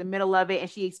left in the middle of it, and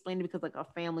she explained it because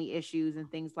of family issues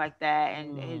and things like that,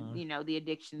 and the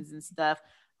addictions and stuff.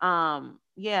 Felt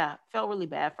really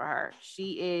bad for her.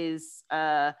 She is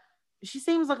she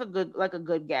seems like a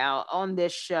good gal on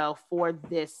this show for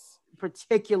this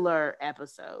particular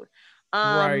episode.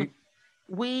 Right.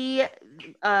 We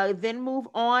then move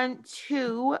on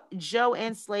to Joe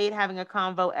and Slade having a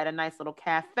convo at a nice little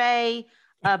cafe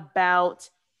about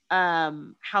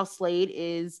how Slade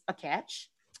is a catch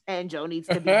and Joe needs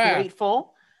to be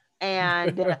grateful.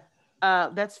 And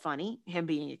that's funny, him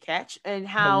being a catch, and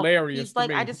how he's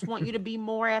like, I just want you to be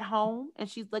more at home. And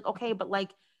she's like, okay, but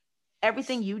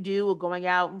everything you do, going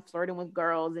out and flirting with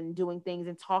girls and doing things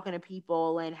and talking to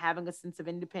people and having a sense of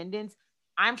independence,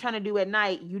 I'm trying to do at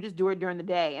night. You just do it during the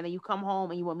day. And then you come home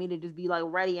and you want me to just be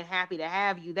ready and happy to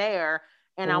have you there.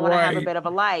 And I want to have a bit of a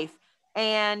life.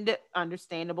 And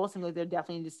understandable. Seems like they're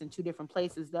definitely just in 2 different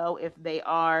places, though. If they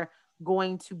are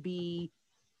going to be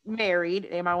married,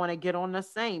 they might want to get on the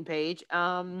same page.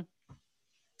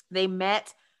 They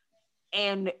met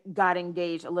and got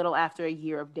engaged a little after a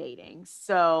year of dating.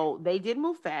 So they did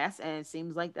move fast, and it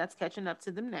seems like that's catching up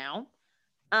to them now.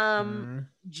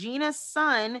 Gina's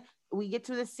son, we get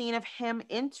to the scene of him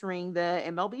entering the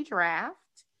MLB draft,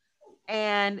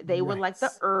 and they were like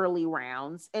the early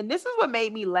rounds. And this is what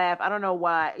made me laugh. I don't know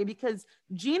why, because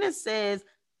Gina says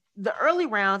the early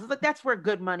rounds, it's like that's where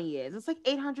good money is. It's like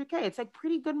 $800K. It's like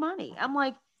pretty good money. I'm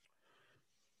like,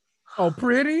 oh,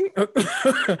 pretty.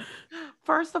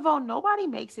 First of all, nobody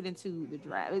makes it into the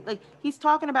draft. Like he's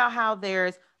talking about how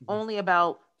there's only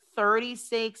about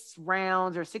 36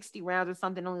 rounds or 60 rounds or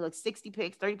something, only like 60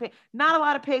 picks, 30 picks. Not a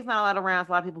lot of picks, not a lot of rounds,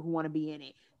 a lot of people who want to be in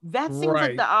it. That seems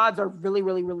like the odds are really,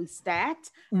 really, really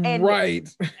stacked. And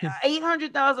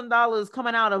 $800,000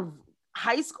 coming out of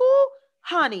high school,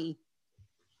 honey.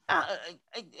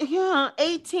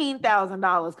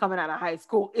 $18,000 coming out of high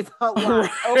school is a lot.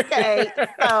 Okay,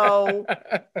 so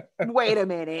wait a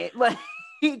minute. Like,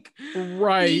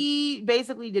 he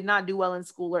basically did not do well in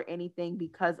school or anything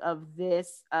because of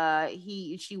this.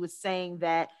 She was saying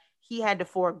that he had to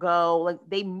forego, like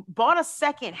they bought a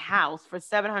second house for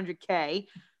 $700K,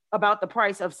 about the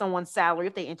price of someone's salary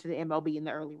if they enter the MLB in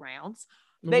the early rounds.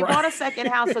 They bought a second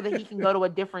house so that he can go to a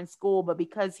different school, but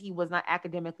because he was not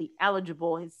academically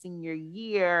eligible his senior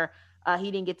year, he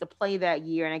didn't get to play that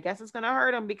year. And I guess it's going to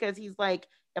hurt him because he's like,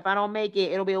 if I don't make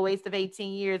it, it'll be a waste of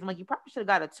 18 years. I'm like, you probably should have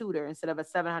got a tutor instead of a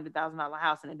 $700,000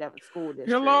 house in a different school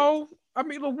district. Hello? I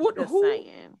mean,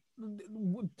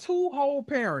 two whole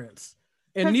parents.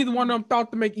 And neither one of them thought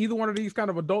to make either one of these kind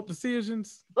of adult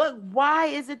decisions. Look, why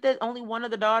is it that only one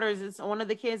of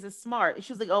the kids is smart?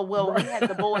 She was like, "Oh well, we had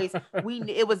the boys.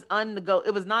 It was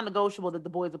non-negotiable that the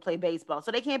boys would play baseball,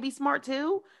 so they can't be smart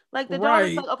too." Like the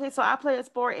daughter's like, "Okay, so I play a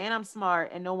sport and I'm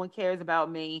smart, and no one cares about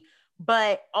me."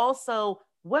 But also,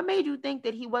 what made you think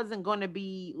that he wasn't going to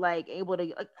be like able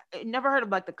to? I never heard of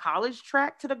like the college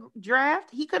track to the draft.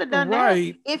 He could have done that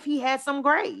if he had some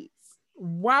grades.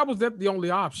 Why was that the only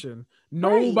option?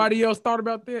 Nobody else thought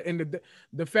about that. And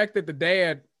the fact that the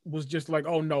dad was just like,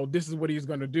 oh no, this is what he's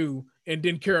going to do, and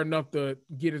didn't care enough to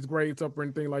get his grades up or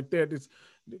anything like that.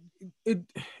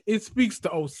 It speaks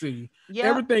to OC. Yep.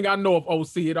 Everything I know of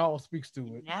OC, it all speaks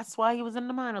to it. That's why he was in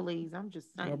the minor leagues. I'm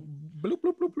just saying. Bloop,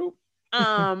 bloop, bloop,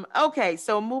 bloop. Okay,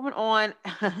 so moving on.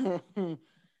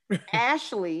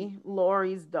 Ashley,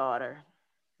 Lori's daughter,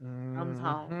 comes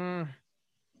home.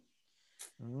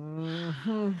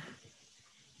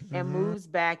 And moves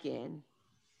back in.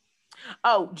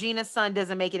 Oh, Gina's son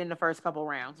doesn't make it in the first couple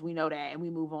rounds. We know that, and we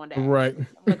move on to Ashley. Right. I'm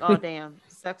like, oh damn,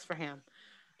 sucks for him.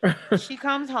 She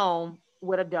comes home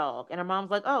with a dog, and her mom's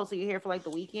like, oh, so you're here for like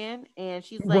the weekend? And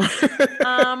she's like,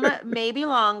 maybe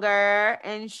longer.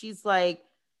 And she's like,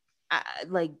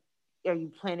 are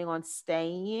you planning on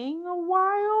staying a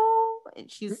while?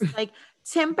 And she's like,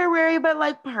 temporary, but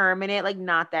like permanent, like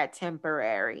not that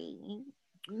temporary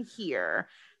here.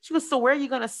 She goes, so where are you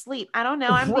going to sleep? I don't know.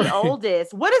 I'm the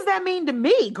oldest. What does that mean to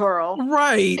me, girl?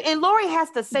 Right. And Lori has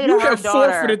to say to her daughter, you have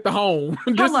forfeited the home.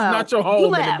 This is not your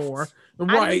home anymore.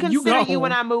 Right. I didn't consider you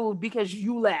when I moved because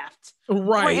you left.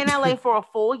 Right. We're in LA for a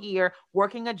full year,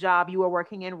 working a job. You were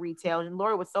working in retail. And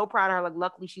Lori was so proud of her. Like,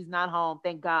 luckily she's not home.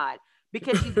 Thank God.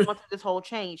 Because she's going through this whole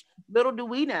change. Little do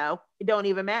we know, it don't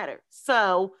even matter.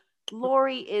 So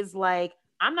Lori is like,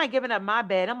 I'm not giving up my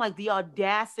bed. I'm like, the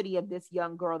audacity of this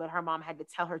young girl that her mom had to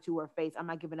tell her to her face, I'm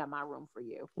not giving up my room for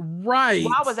you. Right.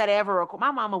 Why was that ever?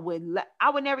 My mama I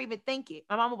would never even think it.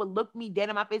 My mama would look me dead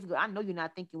in my face and go, I know you're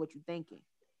not thinking what you're thinking.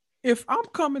 If I'm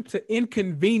coming to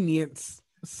inconvenience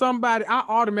somebody, I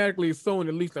automatically assume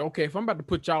at least, like, okay, if I'm about to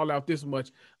put y'all out this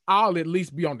much, I'll at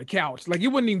least be on the couch. Like, it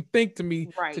wouldn't even think to me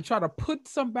to try to put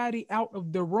somebody out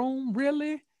of the room,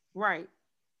 really? Right.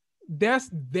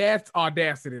 That's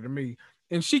audacity to me.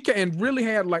 And she really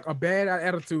had like a bad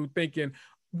attitude, thinking,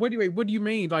 what do you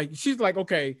mean? Like, she's like,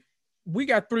 okay, we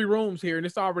got 3 rooms here and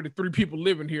it's already 3 people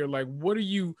living here. Like, where are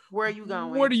you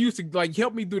going? What do you like?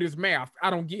 Help me do this math. I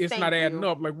don't get, it's not adding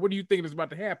up. Like, what do you think is about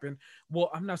to happen? Well,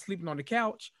 I'm not sleeping on the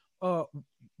couch.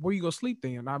 Where you gonna sleep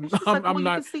then? I'm like, not. You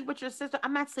can sleep with your sister.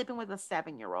 I'm not sleeping with a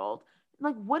 7-year-old.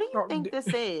 Like, what do you think this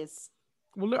is?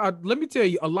 Well, let me tell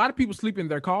you, a lot of people sleep in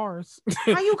their cars.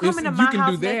 How you coming to my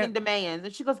house making demands?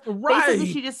 And she goes,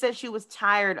 basically, she just said she was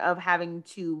tired of having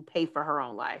to pay for her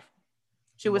own life.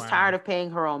 She was tired of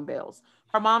paying her own bills.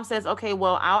 Her mom says, okay,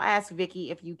 well, I'll ask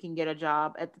Vicky if you can get a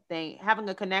job at the thing. Having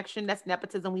a connection, that's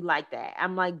nepotism. We like that.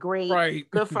 I'm like, great,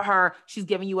 good for her. She's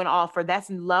giving you an offer. That's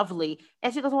lovely.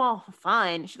 And she goes, well,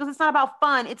 fun. She goes, it's not about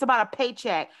fun. It's about a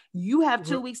paycheck. You have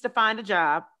 2 weeks to find a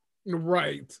job.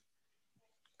 Right.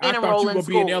 And I thought you were going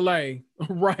to be in LA.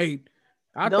 Right.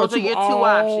 I Those thought are you were your two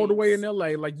all the way in options.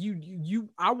 LA. Like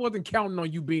I wasn't counting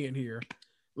on you being here.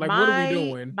 Like, what are we My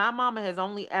doing? my mama has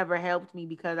only ever helped me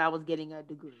because I was getting a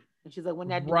degree. And she's like, when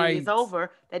that degree is Right.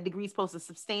 over, that degree is supposed to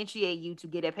substantiate you to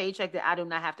get a paycheck that I do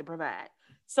not have to provide.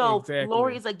 So Exactly.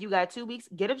 Lori's like, you got 2 weeks,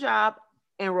 get a job,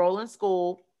 enroll in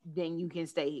school, then you can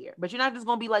stay here. But you're not just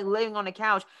gonna be like living on the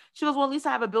couch. She goes, well, at least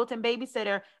I have a built-in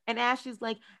babysitter. And Ashley's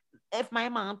like, if my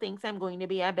mom thinks I'm going to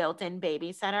be a built-in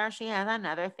babysitter, she has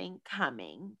another thing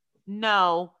coming.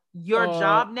 No, your Uh,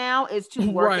 job now is to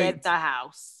work at right. the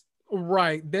house.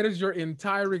 Right. That is your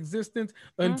entire existence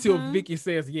until Mm-hmm. Vicky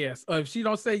says yes. If she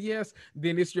don't say yes,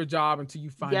 then it's your job until you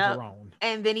find Yep. your own.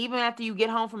 And then even after you get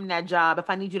home from that job, if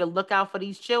I need you to look out for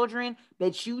these children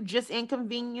that you just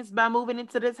inconvenienced by moving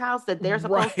into this house, that they're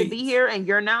supposed to be Right. here and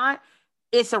you're not,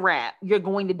 it's a wrap. You're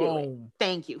going to do it. Boom.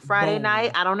 Thank you. Friday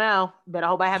night, Boom. I don't know, but I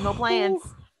hope I have no plans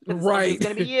Whew. because it's Right.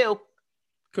 going to be you.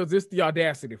 Because it's the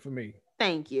audacity for me.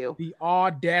 Thank you. The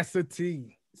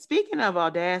audacity. Speaking of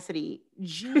audacity,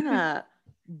 Gina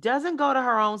doesn't go to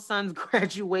her own son's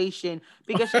graduation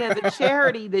because she has a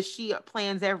charity that she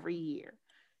plans every year.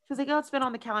 She's like, oh, it's been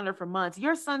on the calendar for months.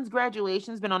 Your son's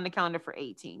graduation's been on the calendar for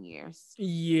 18 years.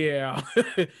 Yeah.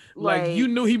 Like you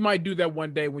knew he might do that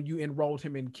one day when you enrolled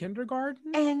him in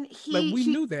kindergarten. And we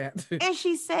knew that. And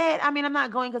she said, I mean, I'm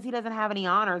not going because he doesn't have any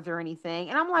honors or anything.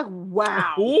 And I'm like,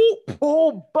 wow. Ooh.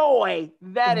 Oh boy,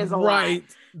 that is a right.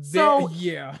 lot. So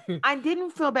yeah. I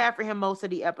didn't feel bad for him most of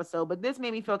the episode, but this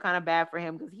made me feel kind of bad for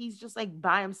him because he's just like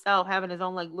by himself having his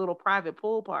own like little private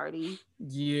pool party.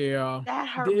 Yeah. That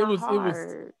hurt my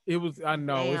heart. It was, I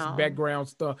know, Damn. it's background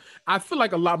stuff. I feel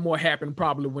like a lot more happened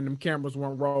probably when them cameras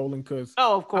weren't rolling because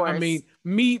of course. I mean,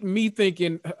 me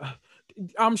thinking,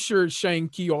 I'm sure Shane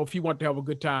Keogh, if he wanted to have a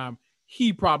good time,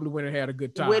 he probably went and had a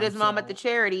good time with his mom at the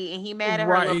charity, and he mad at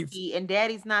her low-key, and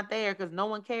daddy's not there because no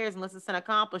one cares unless it's an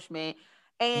accomplishment.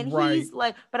 And he's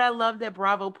like, but I love that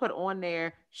Bravo put on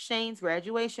there Shane's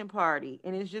graduation party,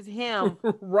 and it's just him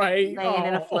laying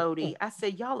in a floaty. I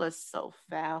said, y'all are so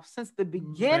foul since the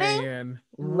beginning. Man.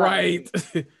 Right.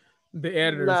 The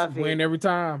editors win every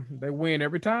time. They win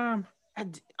every time.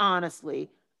 Honestly.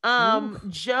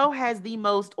 Joe has the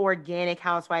most organic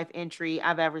housewife entry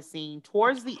I've ever seen.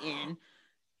 Towards the end,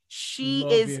 she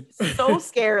is so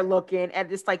scared looking at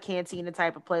this like cantina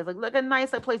type of place, like a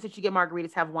nice like place that you get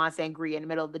margaritas, have wine sangria in the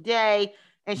middle of the day.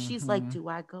 And she's like, do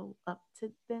I go up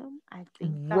to them? I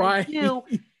think I do.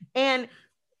 And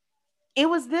it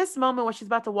was this moment when she's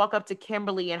about to walk up to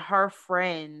Kimberly and her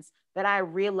friends that I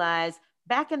realized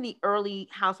back in the early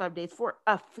housewife days, for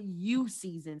a few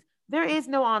seasons, there is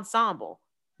no ensemble.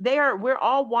 We're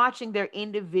all watching their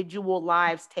individual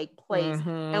lives take place.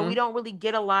 And we don't really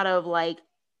get a lot of like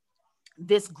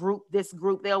this group.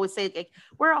 They always say like,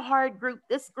 we're a hard group,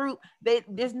 this group.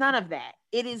 There's none of that.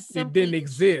 It is simply, it didn't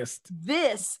exist.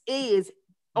 This is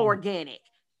organic.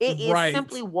 It is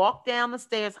simply walk down the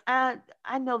stairs. I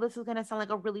know this is gonna sound like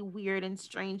a really weird and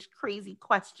strange, crazy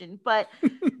question, but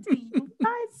do you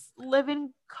guys live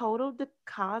in Coto de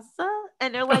Casa?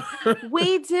 And they're like,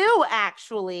 we do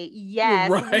actually. Yes,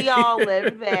 we all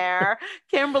live there.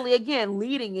 Kimberly again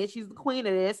leading it. She's the queen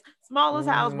of this. Smallest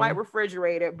house, white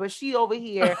refrigerator, but she over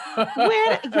here.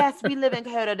 Yes, we live in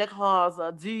Coto de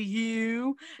Casa. Do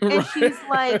you? And she's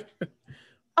like,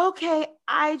 okay,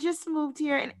 I just moved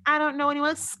here and I don't know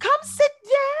anyone. Come sit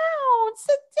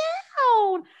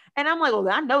down. And I'm like, well,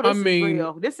 I know this is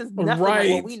real. This is nothing like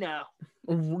what we know.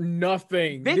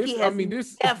 Nothing. Vicky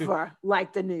has ever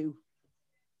liked the new.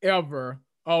 Ever.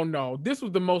 Oh no. This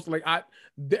was the most like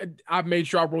I made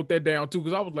sure I wrote that down too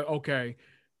because I was like, okay,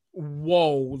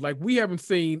 whoa, like we haven't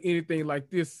seen anything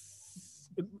like this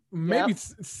maybe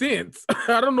since.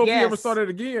 I don't know if we ever saw that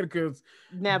again because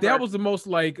that was the most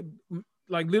like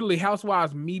literally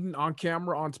housewives meeting on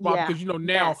camera on spot because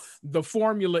now the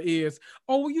formula is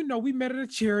we met at a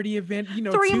charity event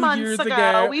 3 months years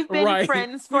ago. We've been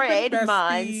friends for 8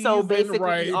 months, so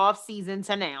basically off season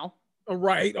to now.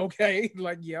 Right. Okay.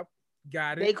 Like, yep.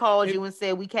 Got it. They called you and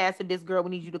said, we casted this girl.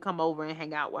 We need you to come over and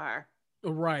hang out with her.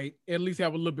 Right. At least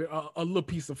have a little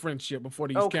piece of friendship before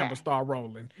these cameras start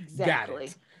rolling. Exactly.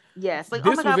 Got it. Yes. Like,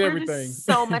 this oh my God, we're everything. just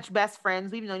so much best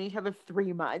friends. We've known each other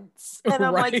 3 months. And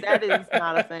I'm like, that is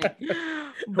not a thing.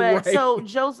 But so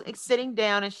Joe's sitting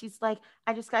down and she's like,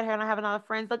 I just got here and I have another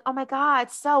friend. Like, oh my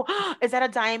God. So is that a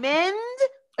diamond?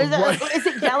 Is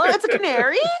it yellow? It's a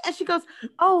canary. And she goes,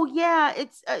 oh yeah,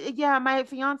 it's my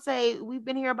fiance. We've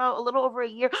been here about a little over a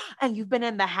year and you've been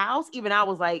in the house. Even I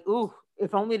was like, ooh,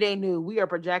 if only they knew. We are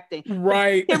projecting.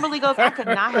 Right. But Kimberly goes, I could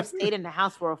not have stayed in the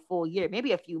house for a full year,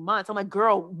 maybe a few months. I'm like,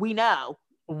 girl, we know.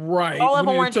 Right. All of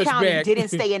Orange County didn't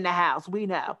stay in the house. We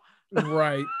know.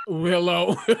 Right.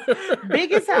 Hello.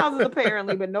 Biggest houses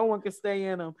apparently, but no one can stay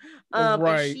in them. And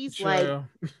Right. she's like, Child.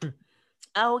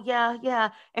 oh yeah, yeah.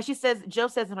 And she says, Joe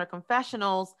says in her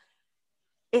confessionals,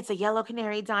 it's a yellow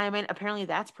canary diamond. Apparently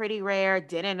that's pretty rare.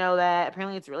 Didn't know that.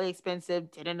 Apparently it's really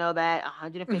expensive. Didn't know that.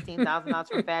 $115,000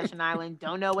 from Fashion Island.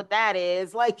 Don't know what that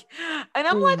is. Like, and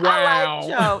I'm like, I like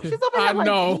Wow. Joe. She's over I here like,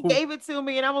 he know. gave it to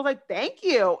me, and I was like, thank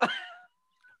you.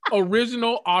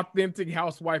 Original, authentic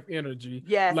housewife energy.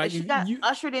 Yes, Like and she got you,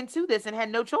 ushered into this and had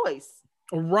no choice.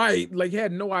 right? Like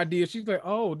had no idea. She's like,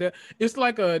 oh, that it's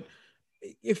like a.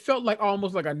 It felt like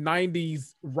almost like a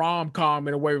 '90s rom-com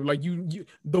in a way. Like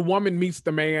the woman meets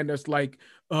the man that's like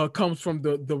comes from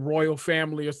the royal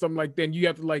family or something like that. And you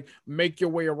have to like make your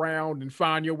way around and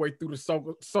find your way through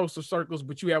the social circles,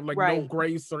 but you have like no Right.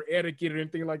 grace or etiquette or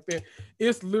anything like that.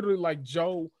 It's literally like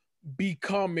Joe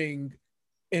becoming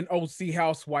an OC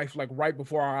housewife like right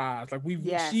before our eyes. Like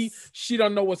Yes. she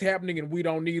don't know what's happening and we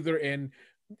don't either. And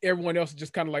everyone else is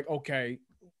just kind of like, okay,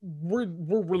 we're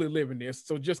really living this.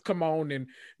 So just come on and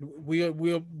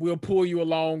we'll pull you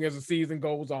along as the season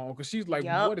goes on. Cause she's like,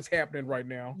 Yep. what is happening right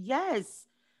now? Yes.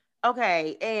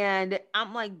 Okay. And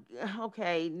I'm like,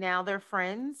 okay, now they're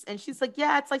friends. And she's like,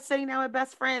 yeah, it's like sitting down with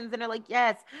best friends. And they're like,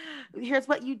 yes, here's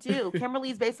what you do.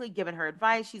 Kimberly's basically giving her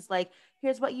advice. She's like,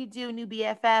 here's what you do, new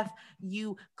BFF.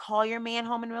 You call your man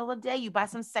home in the middle of the day. You buy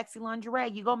some sexy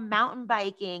lingerie. You go mountain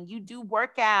biking. You do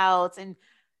workouts. And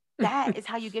that is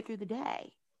how you get through the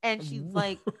day. And she's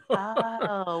like,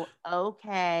 oh,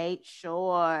 okay,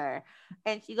 sure.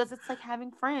 And she goes, it's like having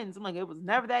friends. I'm like, it was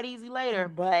never that easy later,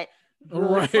 but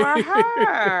good for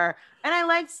her. And I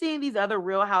like seeing these other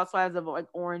Real Housewives of like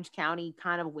Orange County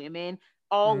kind of women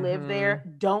all live there,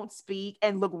 don't speak,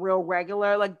 and look real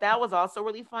regular. Like that was also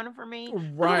really fun for me.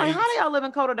 Right. I'm like, how do y'all live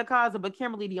in Coto de Casa, but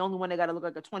Kimberly the only one that got to look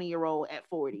like a 20-year-old at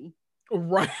 40?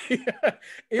 Right.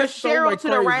 Because Cheryl like to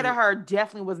the right of her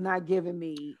definitely was not giving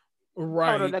me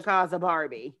Coto de Casa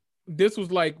Barbie. This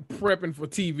was like prepping for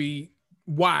TV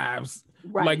wives.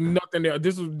 Right. Like nothing else.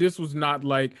 This was not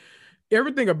like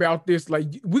everything about this. Like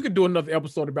we could do another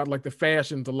episode about like the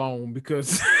fashions alone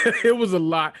because it was a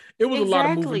lot. It was a lot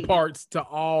of moving parts to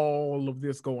all of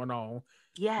this going on.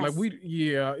 Yes. Like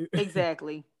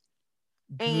exactly.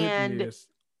 And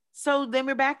so then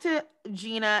we're back to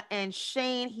Gina and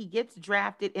Shane. He gets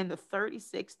drafted in the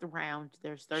 36th round.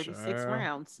 There's 36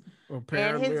 rounds.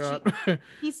 Apparently, and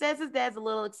he says his dad's a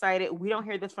little excited. We don't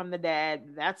hear this from the dad.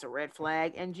 That's a red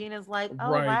flag. And Gina's like,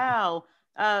 oh, wow,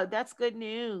 that's good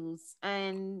news.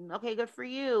 And okay, good for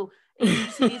you. And you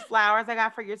see these flowers I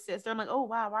got for your sister. I'm like, oh,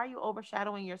 wow, why are you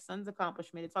overshadowing your son's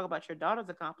accomplishment to talk about your daughter's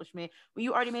accomplishment when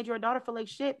you already made your daughter feel like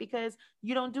shit because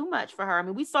you don't do much for her? I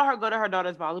mean, we saw her go to her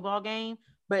daughter's volleyball game,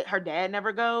 but her dad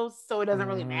never goes, so it doesn't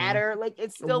really matter. Like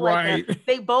it's still like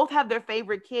they both have their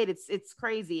favorite kid. It's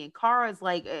crazy. And Kara's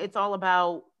like, it's all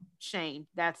about Shane.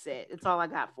 That's it. It's all I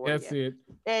got for you. That's it.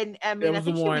 And I mean, I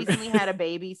think she recently had a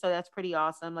baby, so that's pretty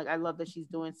awesome. Like I love that she's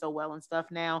doing so well and stuff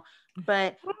now.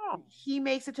 But he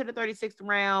makes it to the 36th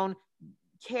round.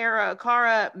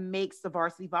 Kara makes the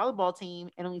varsity volleyball team,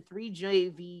 and only 3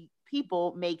 JV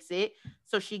people makes it.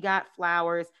 So she got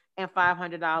flowers and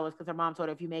 $500 because her mom told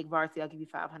her, if you make varsity, I'll give you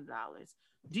 $500.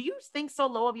 Do you think so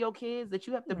low of your kids that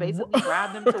you have to basically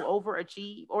drive them to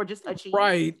overachieve or just achieve?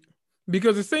 Right.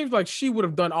 Because it seems like she would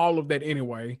have done all of that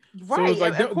anyway. Right. So it was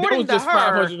like that was just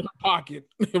 $500 in her pocket.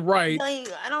 Right. Like,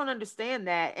 I don't understand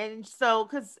that. And so,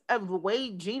 because of the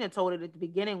way Gina told it at the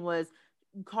beginning was,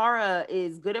 Kara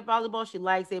is good at volleyball. She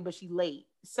likes it, but she's late.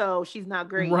 So she's not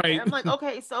great. Right. And I'm like,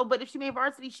 okay, so, but if she made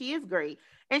varsity, she is great.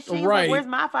 And she's like, where's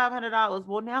my $500?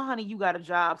 Well, now, honey, you got a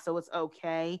job, so it's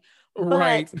okay.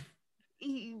 Right.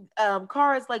 But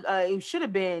Kara's like, it should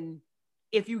have been,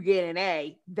 if you get an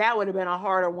A, that would have been a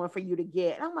harder one for you to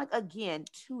get. And I'm like, again,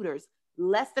 tutors,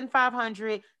 less than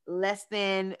 500, less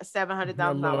than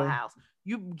 $700,000 house.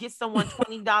 You get someone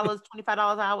 $20,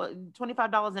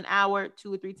 $25 an hour,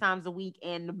 2 or 3 times a week,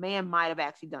 and the man might have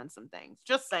actually done some things.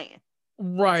 Just saying.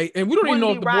 Right. And we don't even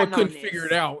know if the boy couldn't figure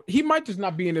it out. He might just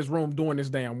not be in his room doing his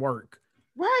damn work.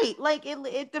 Right. Like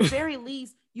at the very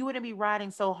least, you wouldn't be riding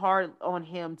so hard on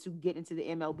him to get into the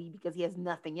MLB because he has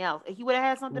nothing else. He would have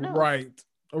had something else.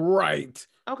 Right.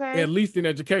 Okay. At least in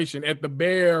education, at the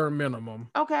bare minimum.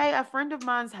 Okay. A friend of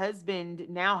mine's husband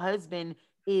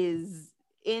is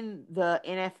in the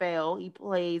NFL. He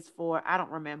plays for, I don't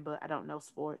remember, I don't know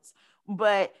sports,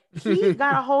 but he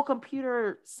got a whole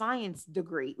computer science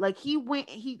degree. Like he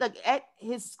like at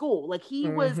his school, like he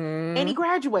was, and he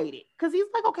graduated because he's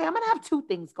like, okay, I'm gonna have 2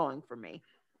 things going for me.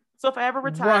 So if I ever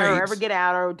retire or ever get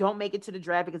out or don't make it to the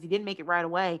draft because he didn't make it right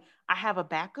away, I have a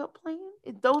backup plan.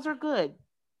 Those are good.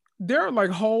 there are like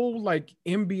whole like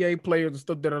NBA players and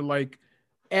stuff that are like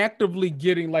actively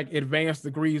getting like advanced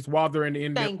degrees while they're in the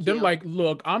NBA. Thank They're you. like,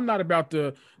 look, I'm not about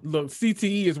to look,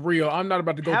 CTE is real. I'm not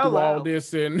about to go through all Hello.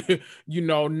 this and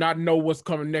not know what's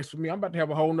coming next for me. I'm about to have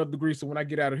a whole nother degree. So when I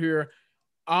get out of here,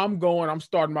 I'm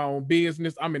starting my own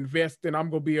business. I'm investing. I'm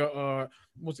gonna be a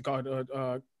what's it called?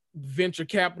 Venture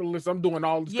capitalist. I'm doing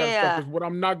all this kind of stuff Yeah. because what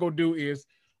I'm not gonna do is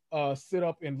sit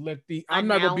up and let I'm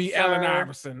not gonna be Allen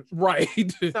Announcer, Iverson,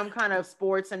 right? some kind of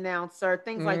sports announcer,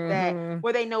 things like that, Mhm.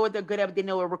 where they know what they're good at, but they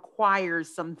know it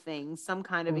requires some things, some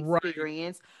kind of Right.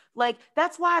 experience. Like,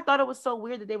 that's why I thought it was so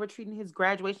weird that they were treating his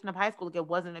graduation of high school like it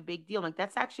wasn't a big deal. Like,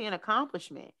 that's actually an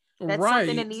accomplishment. That's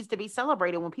something that Right. needs to be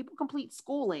celebrated. When people complete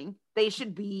schooling, they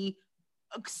should be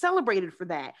celebrated for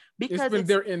that, It's because been it's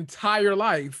their entire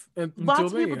life until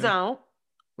lots of people then. don't.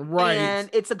 Right. And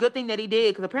it's a good thing that he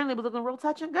did, because apparently it was looking real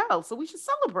touch and go. So we should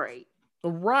celebrate.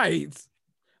 Right.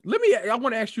 I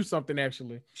want to ask you something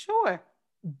actually. Sure.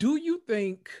 Do you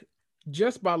think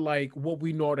just by like what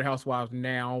we know of the housewives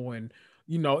now and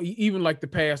even like the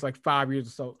past like 5 years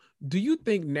or so, do you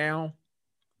think now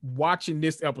watching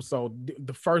this episode,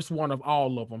 the first one of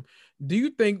all of them, do you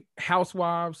think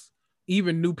housewives,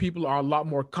 even new people, are a lot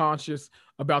more conscious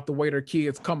about the way their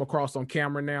kids come across on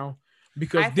camera now?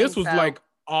 Because I this think was so. like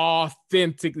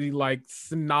authentically like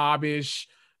snobbish,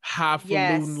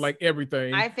 highfalutin, Yes. like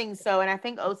everything. I think so. And I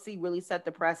think OC really set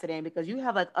the precedent, because you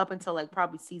have like up until like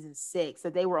probably season 6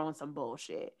 that they were on some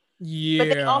bullshit. But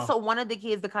they Yeah. also wanted the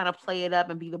kids to kind of play it up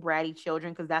and be the bratty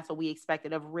children, because that's what we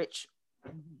expected of rich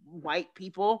white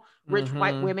people, rich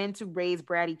white Mm-hmm. women, to raise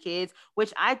bratty kids,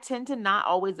 which I tend to not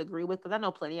always agree with, because I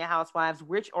know plenty of housewives,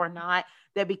 rich or not,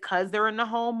 that because they're in the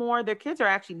home more, their kids are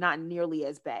actually not nearly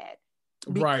as bad.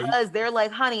 Right. Because they're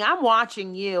like, honey, I'm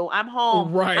watching you. I'm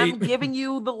home. Right. I'm giving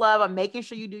you the love. I'm making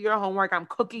sure you do your homework. I'm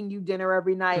cooking you dinner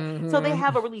every night. So they Mm-hmm.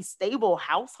 have a really stable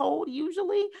household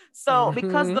usually. So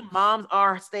because the Mm-hmm. moms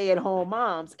are stay-at-home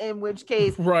moms, in which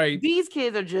case Right. these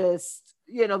kids are just,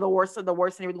 the worst of the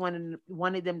worst, and everyone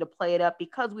wanted them to play it up,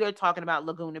 because we are talking about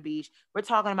Laguna Beach. We're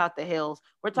talking about the hills.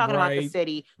 We're talking about the Right.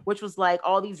 city, which was like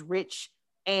all these rich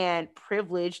and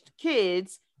privileged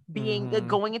kids being Mm-hmm.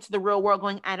 going into the real world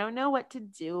going, I don't know what to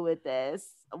do with this.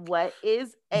 What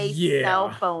is a cell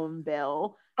Yeah. phone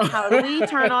bill? How do we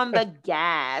turn on the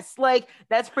gas? Like,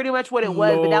 that's pretty much what it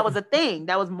was, but that was Lord. a thing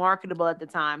that was marketable at the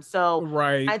time. So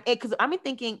Right. because I'm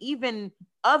thinking even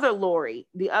other Lori,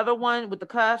 the other one with the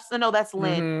cuffs. No, that's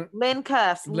Lynn. Mm-hmm. Lynn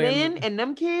cuffs. Lynn Then, and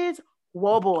them kids.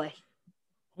 Whoa, boy.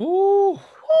 ooh.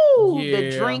 Woo, the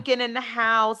Yeah. drinking in the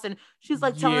house. And she's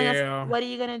like telling us, Yeah. what are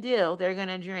you going to do? They're going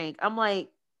to drink. I'm like,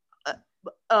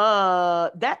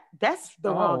 that's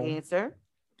the wrong Oh. answer.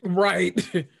 Right.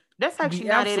 That's actually The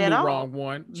not it at absolute wrong all.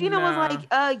 one. Gina was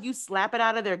Nah. like, you slap it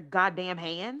out of their goddamn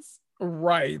hands.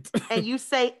 Right. And you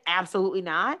say absolutely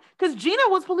not. Because Gina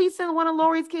was policing one of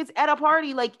Lori's kids at a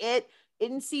party, like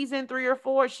in season 3 or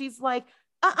 4. She's like,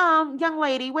 young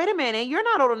lady, wait a minute. You're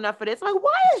not old enough for this. Like,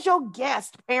 why is your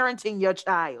guest parenting your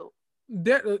child?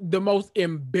 That the most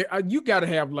you gotta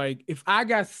have, like, if I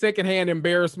got secondhand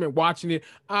embarrassment watching it,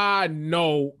 I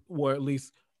know, or at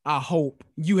least I hope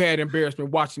you had embarrassment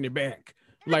watching it back.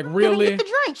 Like, Couldn't get really? the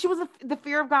drink. She was the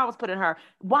fear of God was put in her.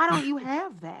 Why don't you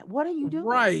have that? What are you doing?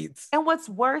 Right. And what's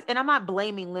worse, and I'm not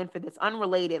blaming Lynn for this,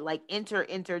 unrelated, like enter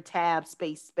tab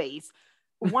space.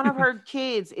 One of her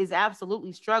kids is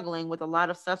absolutely struggling with a lot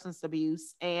of substance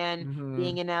abuse and Mm-hmm.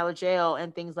 being in out of jail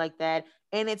and things like that.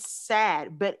 And it's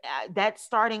sad, but that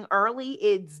starting early,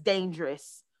 it's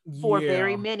dangerous for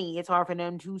very Yeah. many. It's hard for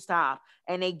them to stop.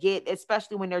 And they get,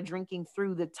 especially when they're drinking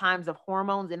through the times of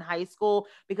hormones in high school,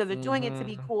 because they're doing it to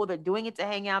be Mm-hmm. cool. They're doing it to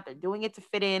hang out. They're doing it to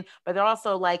fit in, but they're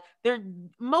also like,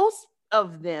 most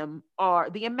of them are,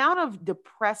 the amount of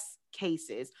depressed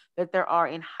cases that there are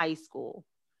in high school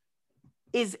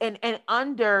is an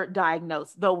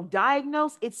underdiagnosed. Though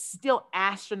diagnosed, it's still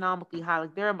astronomically high.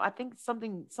 Like, I think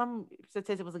some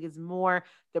statistic was like it's more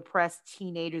depressed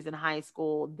teenagers in high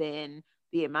school than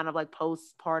the amount of like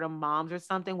postpartum moms or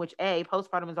something, which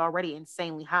postpartum is already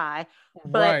insanely high,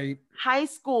 but Right. high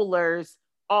schoolers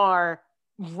are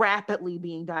rapidly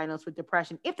being diagnosed with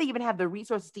depression, if they even have the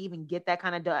resources to even get that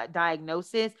kind of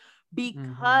diagnosis, Mm-hmm.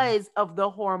 because of the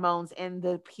hormones and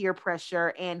the peer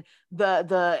pressure, and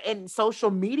and social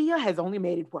media has only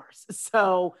made it worse.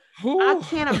 So I Whew.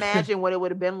 can't imagine what it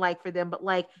would have been like for them. But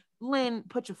like, Lynn,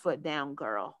 put your foot down,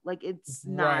 girl. Like, it's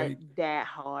not Right. that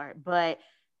hard. But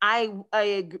I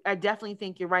definitely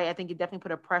think you're right. I think it definitely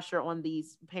put a pressure on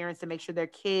these parents to make sure their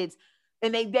kids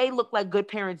And they look like good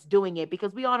parents doing it,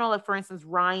 because we all know, like, for instance,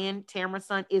 Ryan, Tamara's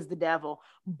son, is the devil.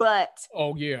 But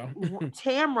Oh yeah.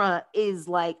 Tamara is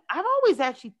like, I've always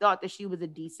actually thought that she was a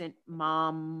decent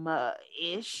mom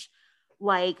ish.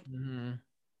 Like,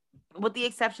 with the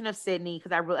exception of Sydney,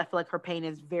 because I feel like her pain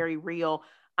is very real.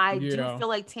 I do Yeah. feel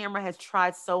like Tamara has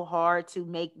tried so hard to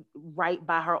make right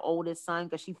by her oldest son,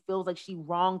 because she feels like she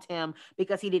wronged him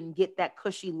because he didn't get that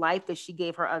cushy life that she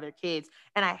gave her other kids.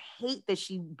 And I hate that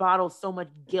she bottles so much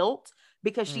guilt,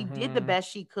 because she did the best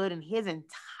she could, and his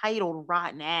entitled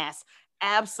rotten ass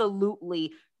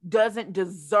absolutely doesn't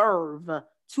deserve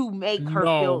to make her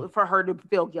No. for her to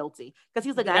feel guilty, because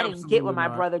he's like, I didn't get what Absolutely my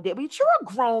not. brother did. But you're a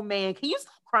grown man. Can you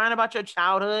stop crying about your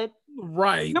childhood?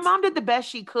 Right. Your mom did the best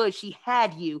she could. She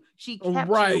had you. She kept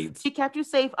you. Right. She kept you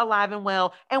safe, alive, and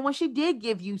well. And when she did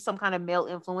give you some kind of male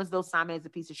influence, though Simon is a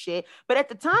piece of shit. But at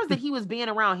the times that he was being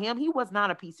around him, he was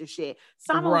not a piece of shit.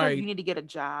 Simon was like, you Right. need to get a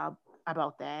job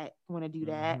about that. You want to do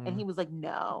that? And he was like,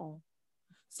 no.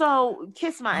 So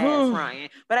kiss my ass, Ryan.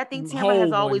 But I think Tamara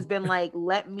has Whole always one. been like,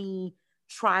 let me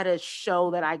try to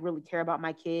show that I really care about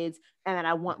my kids and that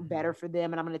I want better for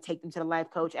them. And I'm going to take them to the life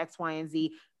coach X, Y, and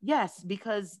Z. Yes,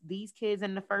 because these kids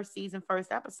in the first season,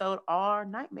 first episode are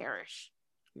nightmarish.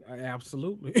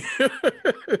 Absolutely.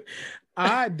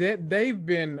 They've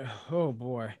been, oh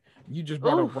boy. You just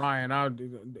brought up Oof. Ryan.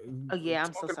 Oh yeah,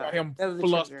 I'm so Talking about sorry. him That was a trigger.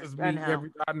 flusters I me know.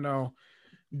 I know.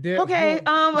 Okay.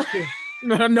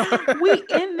 No. We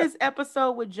end this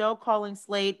episode with Joe calling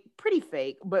Slade, pretty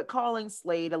fake, but calling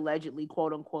Slade allegedly,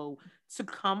 quote unquote, to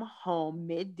come home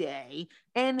midday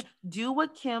and do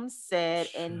what Kim said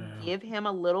and give him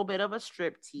a little bit of a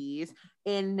strip tease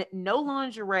in no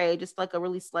lingerie, just like a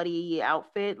really slutty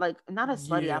outfit. Like, not a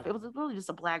slutty Yeah. outfit. It was really just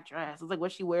a black dress. It was like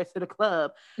what she wears to the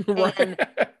club. Right. And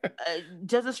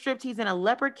does a strip tease in a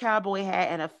leopard cowboy hat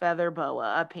and a feather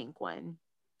boa, a pink one.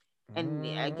 And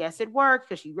I guess it worked,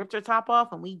 because she ripped her top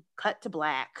off and we cut to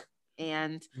black.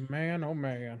 And Man, oh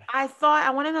man. I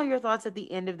want to know your thoughts at the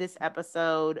end of this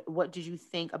episode. What did you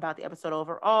think about the episode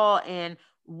overall? And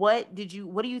what do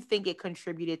you think it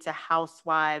contributed to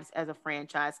Housewives as a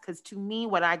franchise? Because to me,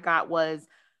 what I got was,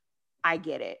 I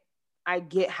get it. I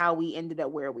get how we ended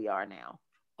up where we are now.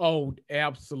 Oh,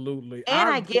 absolutely. And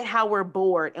I get how we're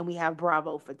bored and we have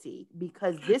Bravo fatigue,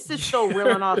 because this is so real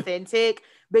and authentic,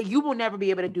 but you will never be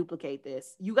able to duplicate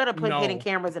this. You got to put hidden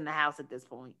cameras in the house at this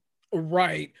point.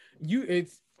 Right.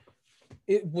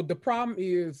 Well, the problem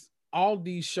is all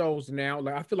these shows now,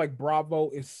 like I feel like Bravo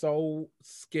is so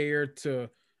scared to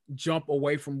jump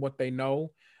away from what they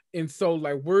know. And so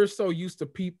like we're so used to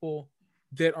people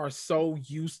that are so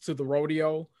used to the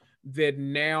rodeo that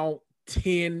now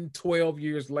 10, 12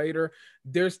 years later,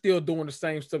 they're still doing the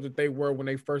same stuff that they were when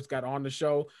they first got on the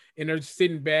show. And they're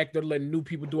sitting back, they're letting new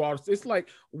people do all this. It's like,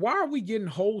 why are we getting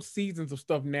whole seasons of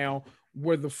stuff now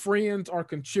where the friends are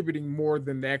contributing more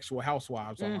than the actual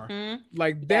housewives are?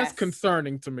 Like, that's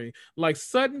concerning to me. Like,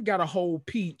 Sutton got a whole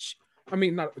peach. I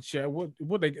mean, not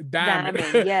what they diamond.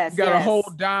 Yes, got a whole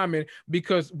diamond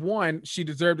because one, she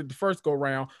deserved it the first go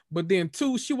round, but then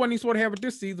two, she wasn't even supposed to have it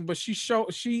this season, but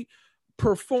she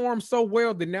performed so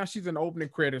well that now she's in the opening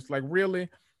credits. Like, really,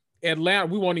 Atlanta,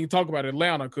 we won't even talk about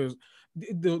Atlanta because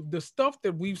the stuff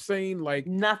that we've seen, like,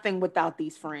 nothing without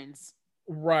these friends,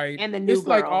 right? And the new it's girl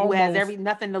like almost, who has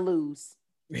nothing to lose.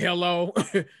 Hello,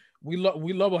 we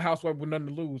love a housewife with nothing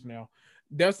to lose. Now,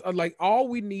 that's like all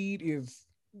we need is,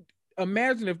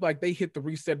 imagine if like they hit the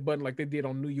reset button like they did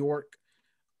on New York.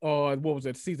 What was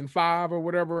it, season 5 or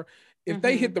whatever? If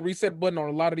they hit the reset button on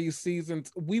a lot of these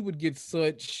seasons, we would get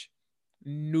such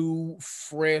new,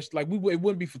 fresh, like it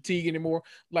wouldn't be fatigue anymore.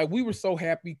 Like, we were so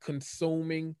happy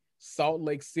consuming Salt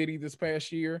Lake City this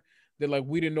past year that like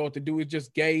we didn't know what to do. It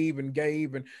just gave and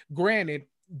gave. And granted,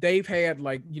 they've had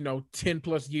like 10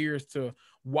 plus years to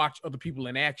watch other people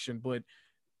in action, but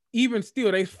even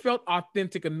still, they felt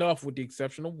authentic enough, with the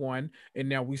exception of one, and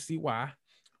now we see why.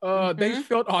 They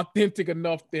felt authentic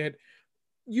enough that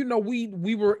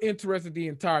we were interested the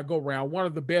entire go round. One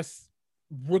of the best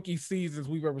rookie seasons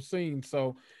we've ever seen.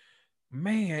 So,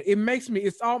 man, it made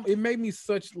me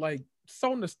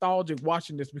so nostalgic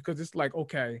watching this, because it's like,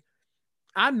 okay,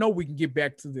 I know we can get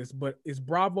back to this, but is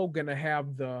Bravo gonna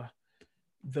have the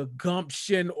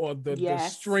gumption or the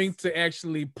strength to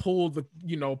actually pull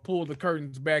the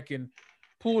curtains back and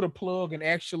pull the plug and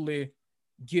actually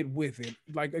get with it?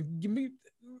 Like,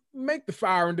 make the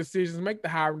hiring decisions,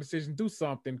 do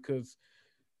something, because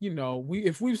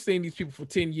if we've seen these people for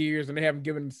 10 years and they haven't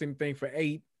given us anything for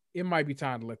 8, it might be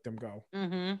time to let them go.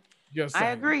 Just saying. I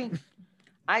agree.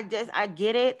 I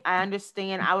get it. I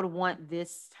understand. I would want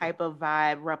this type of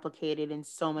vibe replicated in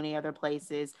so many other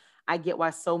places. I get why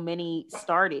so many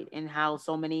started and how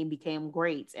so many became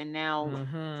greats. And now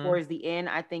towards the end,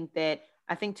 I think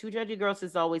Two Judgy Girls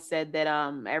has always said that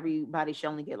everybody should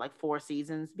only get like 4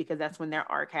 seasons because that's when their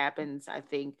arc happens. I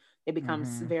think it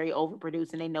becomes very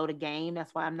overproduced and they know the game.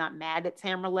 That's why I'm not mad that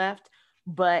Tamara left,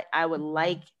 but I would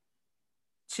like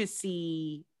to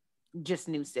see just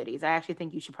new cities. I actually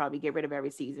think you should probably get rid of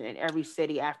every season and every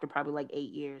city after probably like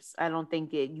 8 years. I don't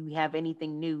think that you have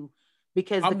anything new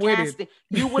because I'm the with casting,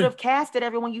 it. you would have casted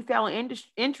everyone you found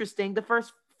interesting the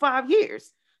first 5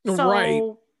 years. So, Right.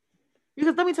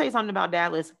 because let me tell you something about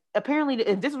Dallas. Apparently,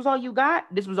 if this was all you got,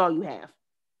 this was all you have.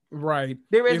 Right.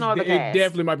 There is no other It cast.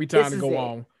 definitely might be time This to is go it.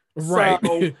 on. Right.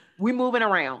 So we moving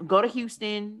around. Go to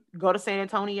Houston, go to San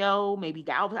Antonio, maybe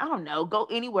Dallas. I don't know. Go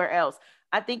anywhere else.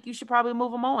 I think you should probably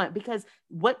move them on because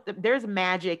there's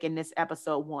magic in this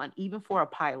episode 1, even for a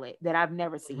pilot that I've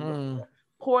never seen before.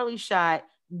 Poorly shot,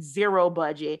 0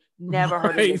 budget, never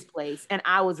heard of this place, and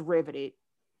I was riveted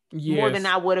more than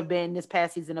I would have been this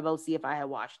past season of OC if I had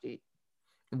watched it.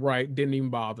 Right, didn't even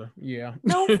bother. Yeah.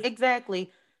 No,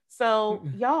 exactly. So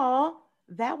y'all,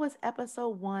 that was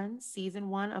episode 1, season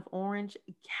 1 of Orange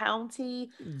County.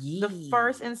 The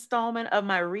first installment of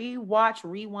my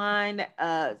rewind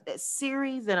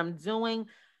series that I'm doing.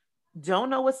 Don't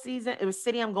know what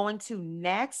city I'm going to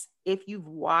next. If you've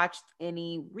watched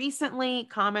any recently,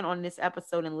 comment on this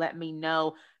episode and let me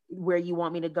know where you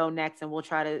want me to go next, and I'll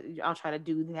try to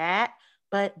do that.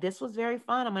 But this was very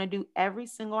fun. I'm going to do every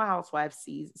single Housewives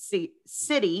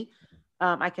city.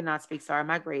 I cannot speak. Sorry,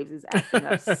 my Graves is acting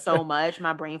up so much.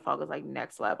 My brain fog is like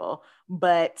next level.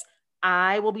 But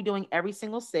I will be doing every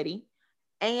single city,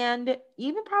 and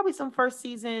even probably some first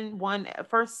season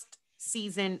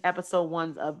episode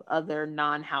 1s of other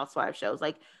non-Housewives shows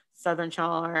like Southern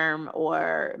Charm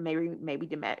or maybe Married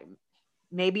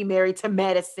to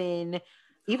Medicine,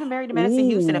 even Married to Medicine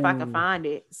Houston if I can find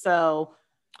it. So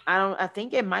I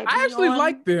think it might be I actually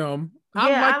like them.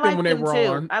 I liked them when they were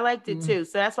too. on. I liked it too.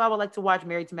 So that's why I would like to watch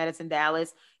Married to Medicine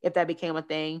Dallas if that became a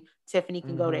thing. Tiffany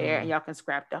can go there and y'all can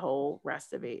scrap the whole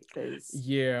rest of it because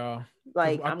I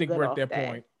I'm think good we're off at that that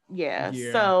point. Yeah.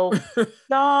 So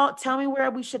y'all tell me where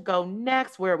we should go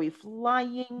next. Where are we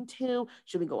flying to?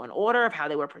 Should we go in order of how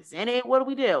they were presented? What do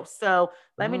we do? So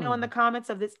let me know in the comments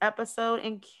of this episode.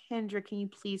 And Kendra, can you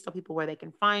please tell people where they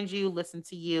can find you, listen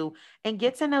to you, and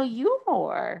get to know you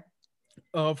more?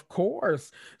 Of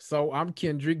course. So I'm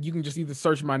Kendrick. You can just either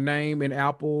search my name in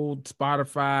Apple,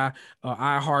 Spotify,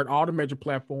 iHeart, all the major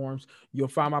platforms. You'll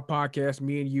find my podcast,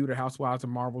 Me and You, The Housewives of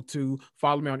Marvel 2.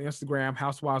 Follow me on Instagram,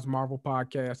 Housewives Marvel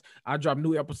Podcast. I drop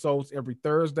new episodes every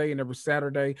Thursday and every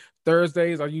Saturday.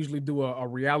 Thursdays, I usually do a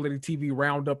reality TV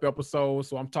roundup episode.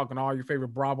 So I'm talking all your favorite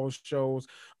Bravo shows.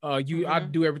 I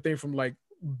do everything from like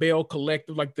Bell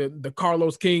Collective, like the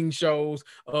Carlos King shows,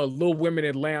 Little Women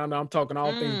Atlanta. I'm talking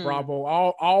all things Bravo,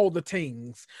 all the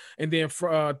things. And then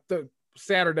for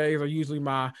Saturdays are usually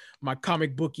my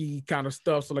comic booky kind of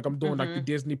stuff. So like I'm doing like the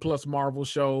Disney Plus Marvel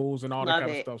shows and all that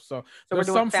kind of stuff. So we're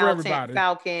doing something for everybody.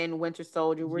 Falcon, Winter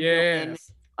Soldier. We're doing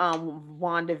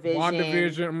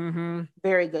WandaVision.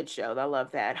 Very good show. I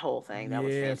love that whole thing. That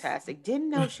was fantastic. Didn't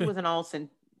know she was an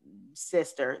Olsen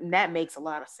sister, and that makes a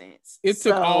lot of sense. It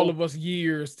took all of us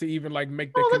years to even like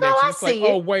make that connection. It's like,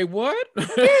 oh wait, what?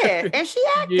 Yeah, and she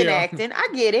acting. I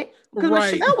get it because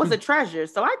Michelle was a treasure,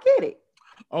 so I get it.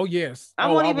 Oh yes.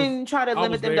 I won't even try to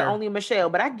limit them to only Michelle,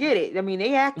 but I get it. I mean,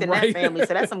 they act in that family,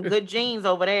 so that's some good genes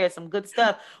over there. Some good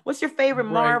stuff. What's your favorite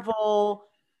Marvel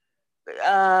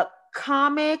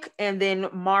comic, and then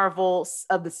Marvel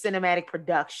of the cinematic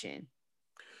production?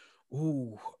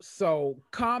 Ooh, so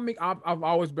comic. I've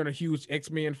always been a huge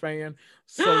X-Men fan.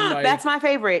 So like, that's my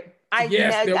favorite. There we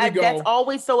go. That's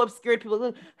always so obscure. People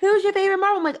go, who's your favorite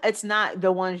Marvel? I'm like, it's not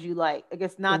the ones you like. Like,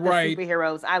 it's not the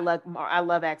superheroes. I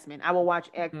love X-Men. I will watch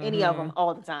any of them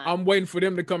all the time. I'm waiting for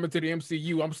them to come into the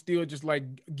MCU. I'm still just like,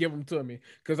 give them to me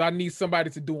because I need somebody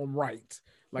to do them right.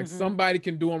 Like somebody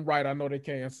can do them right. I know they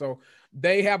can. So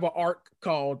they have an arc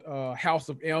called House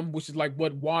of M, which is like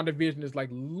what WandaVision is like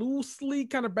loosely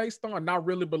kind of based on. Not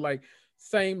really, but like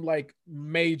same like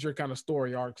major kind of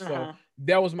story arc. So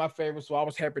that was my favorite. So I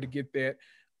was happy to get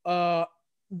that.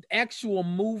 Actual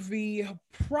movie,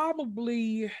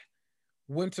 probably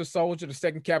Winter Soldier, the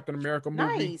second Captain America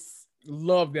movie. Nice.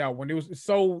 Love that one. It was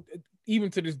so,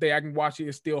 even to this day, I can watch it.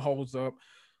 It still holds up.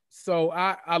 So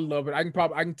I love it. I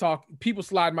can talk. People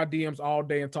slide my DMs all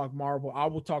day and talk Marvel. I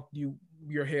will talk to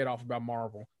your head off about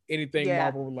Marvel. Anything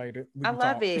Marvel related. I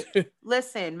love it.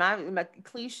 Listen, my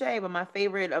cliche, but my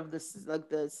favorite of the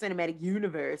cinematic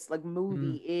universe, like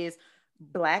movie, is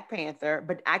Black Panther,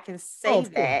 but I can Oh, say of course.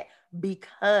 that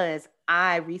because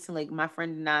I recently, my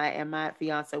friend and I and my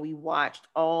fiance, we watched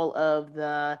all of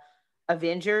the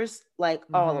Avengers, like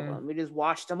all of Mm-hmm. them. We just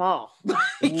watched them all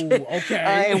Ooh, and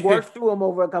okay. worked through them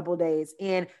over a couple of days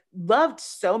and loved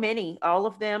so many, all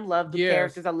of them. Loved the Yes.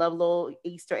 characters. I love little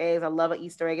Easter eggs. I love an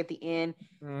Easter egg at the end.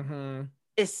 Mm-hmm.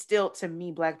 It's still, to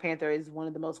me, Black Panther is one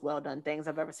of the most well done things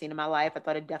I've ever seen in my life. I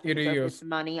thought it It definitely deserved its is.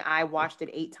 money. I watched it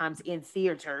 8 times in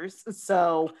theaters.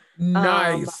 So, um,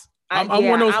 Nice. I'm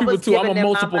one of those I people was too. I'm a giving them my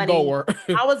multiple money. goer.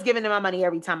 I was giving them my money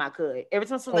every time I could. Every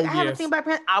time someone was Oh, like, I haven't seen yes. Black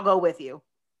Panther, I'll go with you.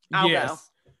 I'll go. Yes.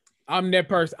 I'm that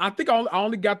person. I think I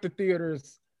only got the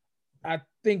theaters, I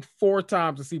think 4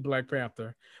 times to see Black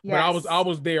Panther. But I Yes.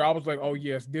 was there. I was like, oh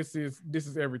yes, this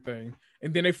is everything.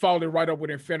 And then they followed it right up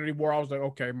with Infinity War. I was like,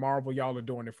 okay, Marvel, y'all are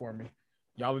doing it for me.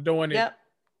 Y'all are doing it.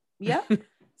 Yep.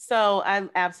 So I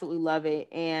absolutely love it.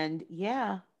 And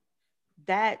yeah,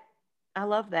 I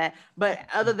love that. But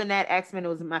other than that, X-Men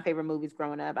was my favorite movies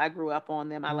growing up. I grew up on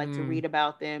them. I like to read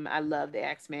about them. I love the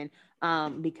X-Men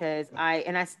because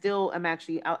I still am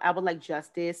actually, I would like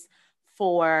justice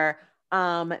for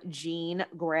Jean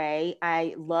Grey.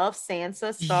 I love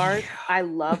Sansa Stark. Yeah. I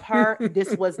love her.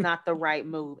 This was not the right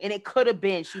move. And it could have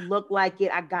been. She looked like it.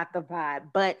 I got the vibe.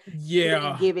 But he Yeah.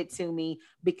 didn't give it to me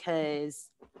because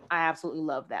I absolutely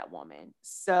love that woman.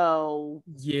 So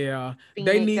Yeah.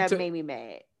 Phoenix, They need that to. made me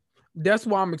mad. That's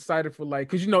why I'm excited for, like,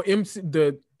 because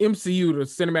the MCU, the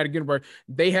cinematic universe,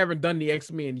 they haven't done the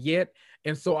X-Men yet,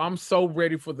 and so I'm so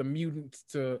ready for the mutants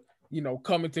to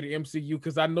come into the MCU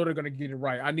because I know they're gonna get it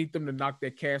right. I need them to knock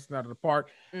that casting out of the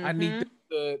park. I need them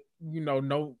to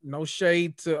no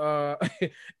shade to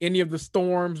any of the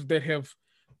Storms that have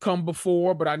come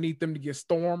before, but I need them to get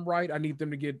Storm right. I need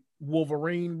them to get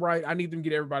Wolverine right. I need them to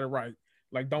get everybody right.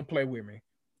 Like, don't play with me.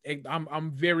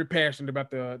 I'm very passionate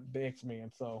about the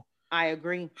X-Men, so. I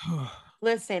agree.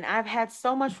 Listen, I've had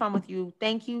so much fun with you.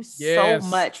 Thank you so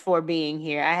Yes. much for being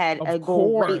here. I had Of a great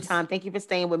course. time. Thank you for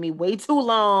staying with me way too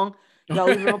long. Yo,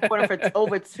 we've been recording for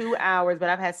over 2 hours, but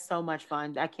I've had so much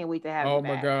fun. I can't wait to have you Oh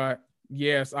back. my God.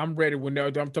 Yes, I'm ready. When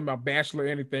I'm talking about Bachelor or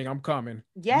anything, I'm coming.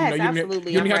 Yes,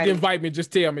 absolutely. You don't I'm have ready. to invite me.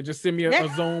 Just tell me. Just send me a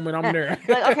Zoom and I'm there.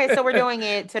 Like, okay, so we're doing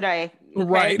it today. Okay,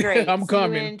 Right. great. I'm See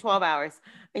coming. you in 12 hours.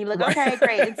 And you're like, Right. okay,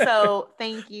 great. And so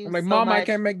thank you I'm like, so Mom, much. I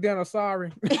can't make dinner.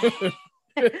 Sorry.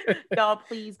 Y'all,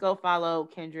 please go follow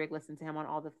Kendrick. Listen to him on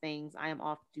all the things. I am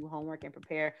off to do homework and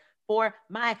prepare for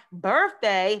my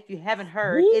birthday. If you haven't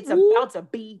heard, it's about to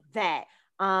be that.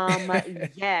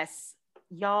 Yes,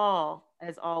 y'all,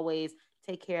 as always,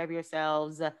 take care of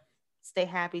yourselves. Stay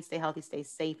happy, stay healthy, stay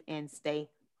safe, and stay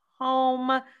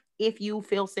home. If you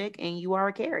feel sick and you are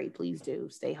a carry, please do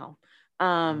stay home.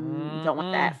 Don't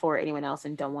want that for anyone else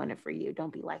and don't want it for you.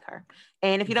 Don't be like her.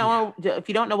 And if you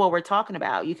don't know what we're talking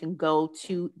about, you can go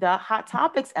to the Hot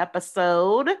Topics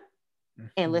episode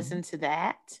and listen to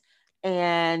that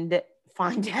and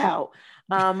find out.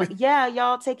 Yeah,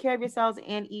 y'all take care of yourselves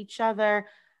and each other.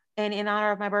 And in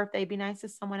honor of my birthday, be nice to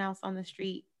someone else on the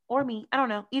street or me. I don't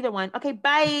know, either one. Okay,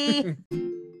 bye.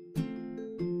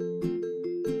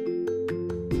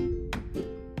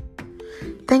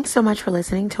 Thanks so much for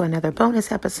listening to another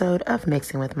bonus episode of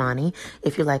Mixing with Mani.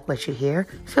 If you like what you hear,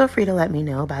 feel free to let me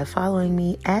know by following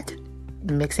me at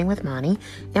Mixing with Mani,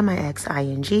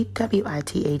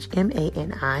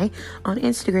 MixingWithMani, on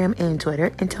Instagram and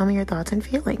Twitter, and tell me your thoughts and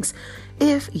feelings.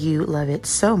 If you love it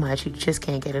so much you just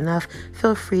can't get enough,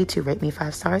 feel free to rate me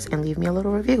 5 stars and leave me a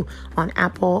little review on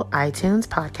Apple iTunes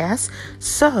podcasts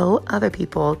so other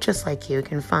people just like you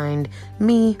can find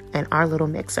me and our little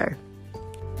mixer.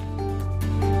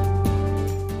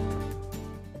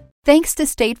 Thanks to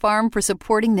State Farm for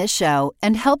supporting this show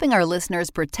and helping our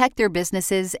listeners protect their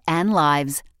businesses and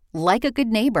lives. Like a good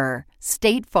neighbor,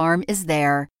 State Farm is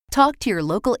there. Talk to your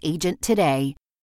local agent today.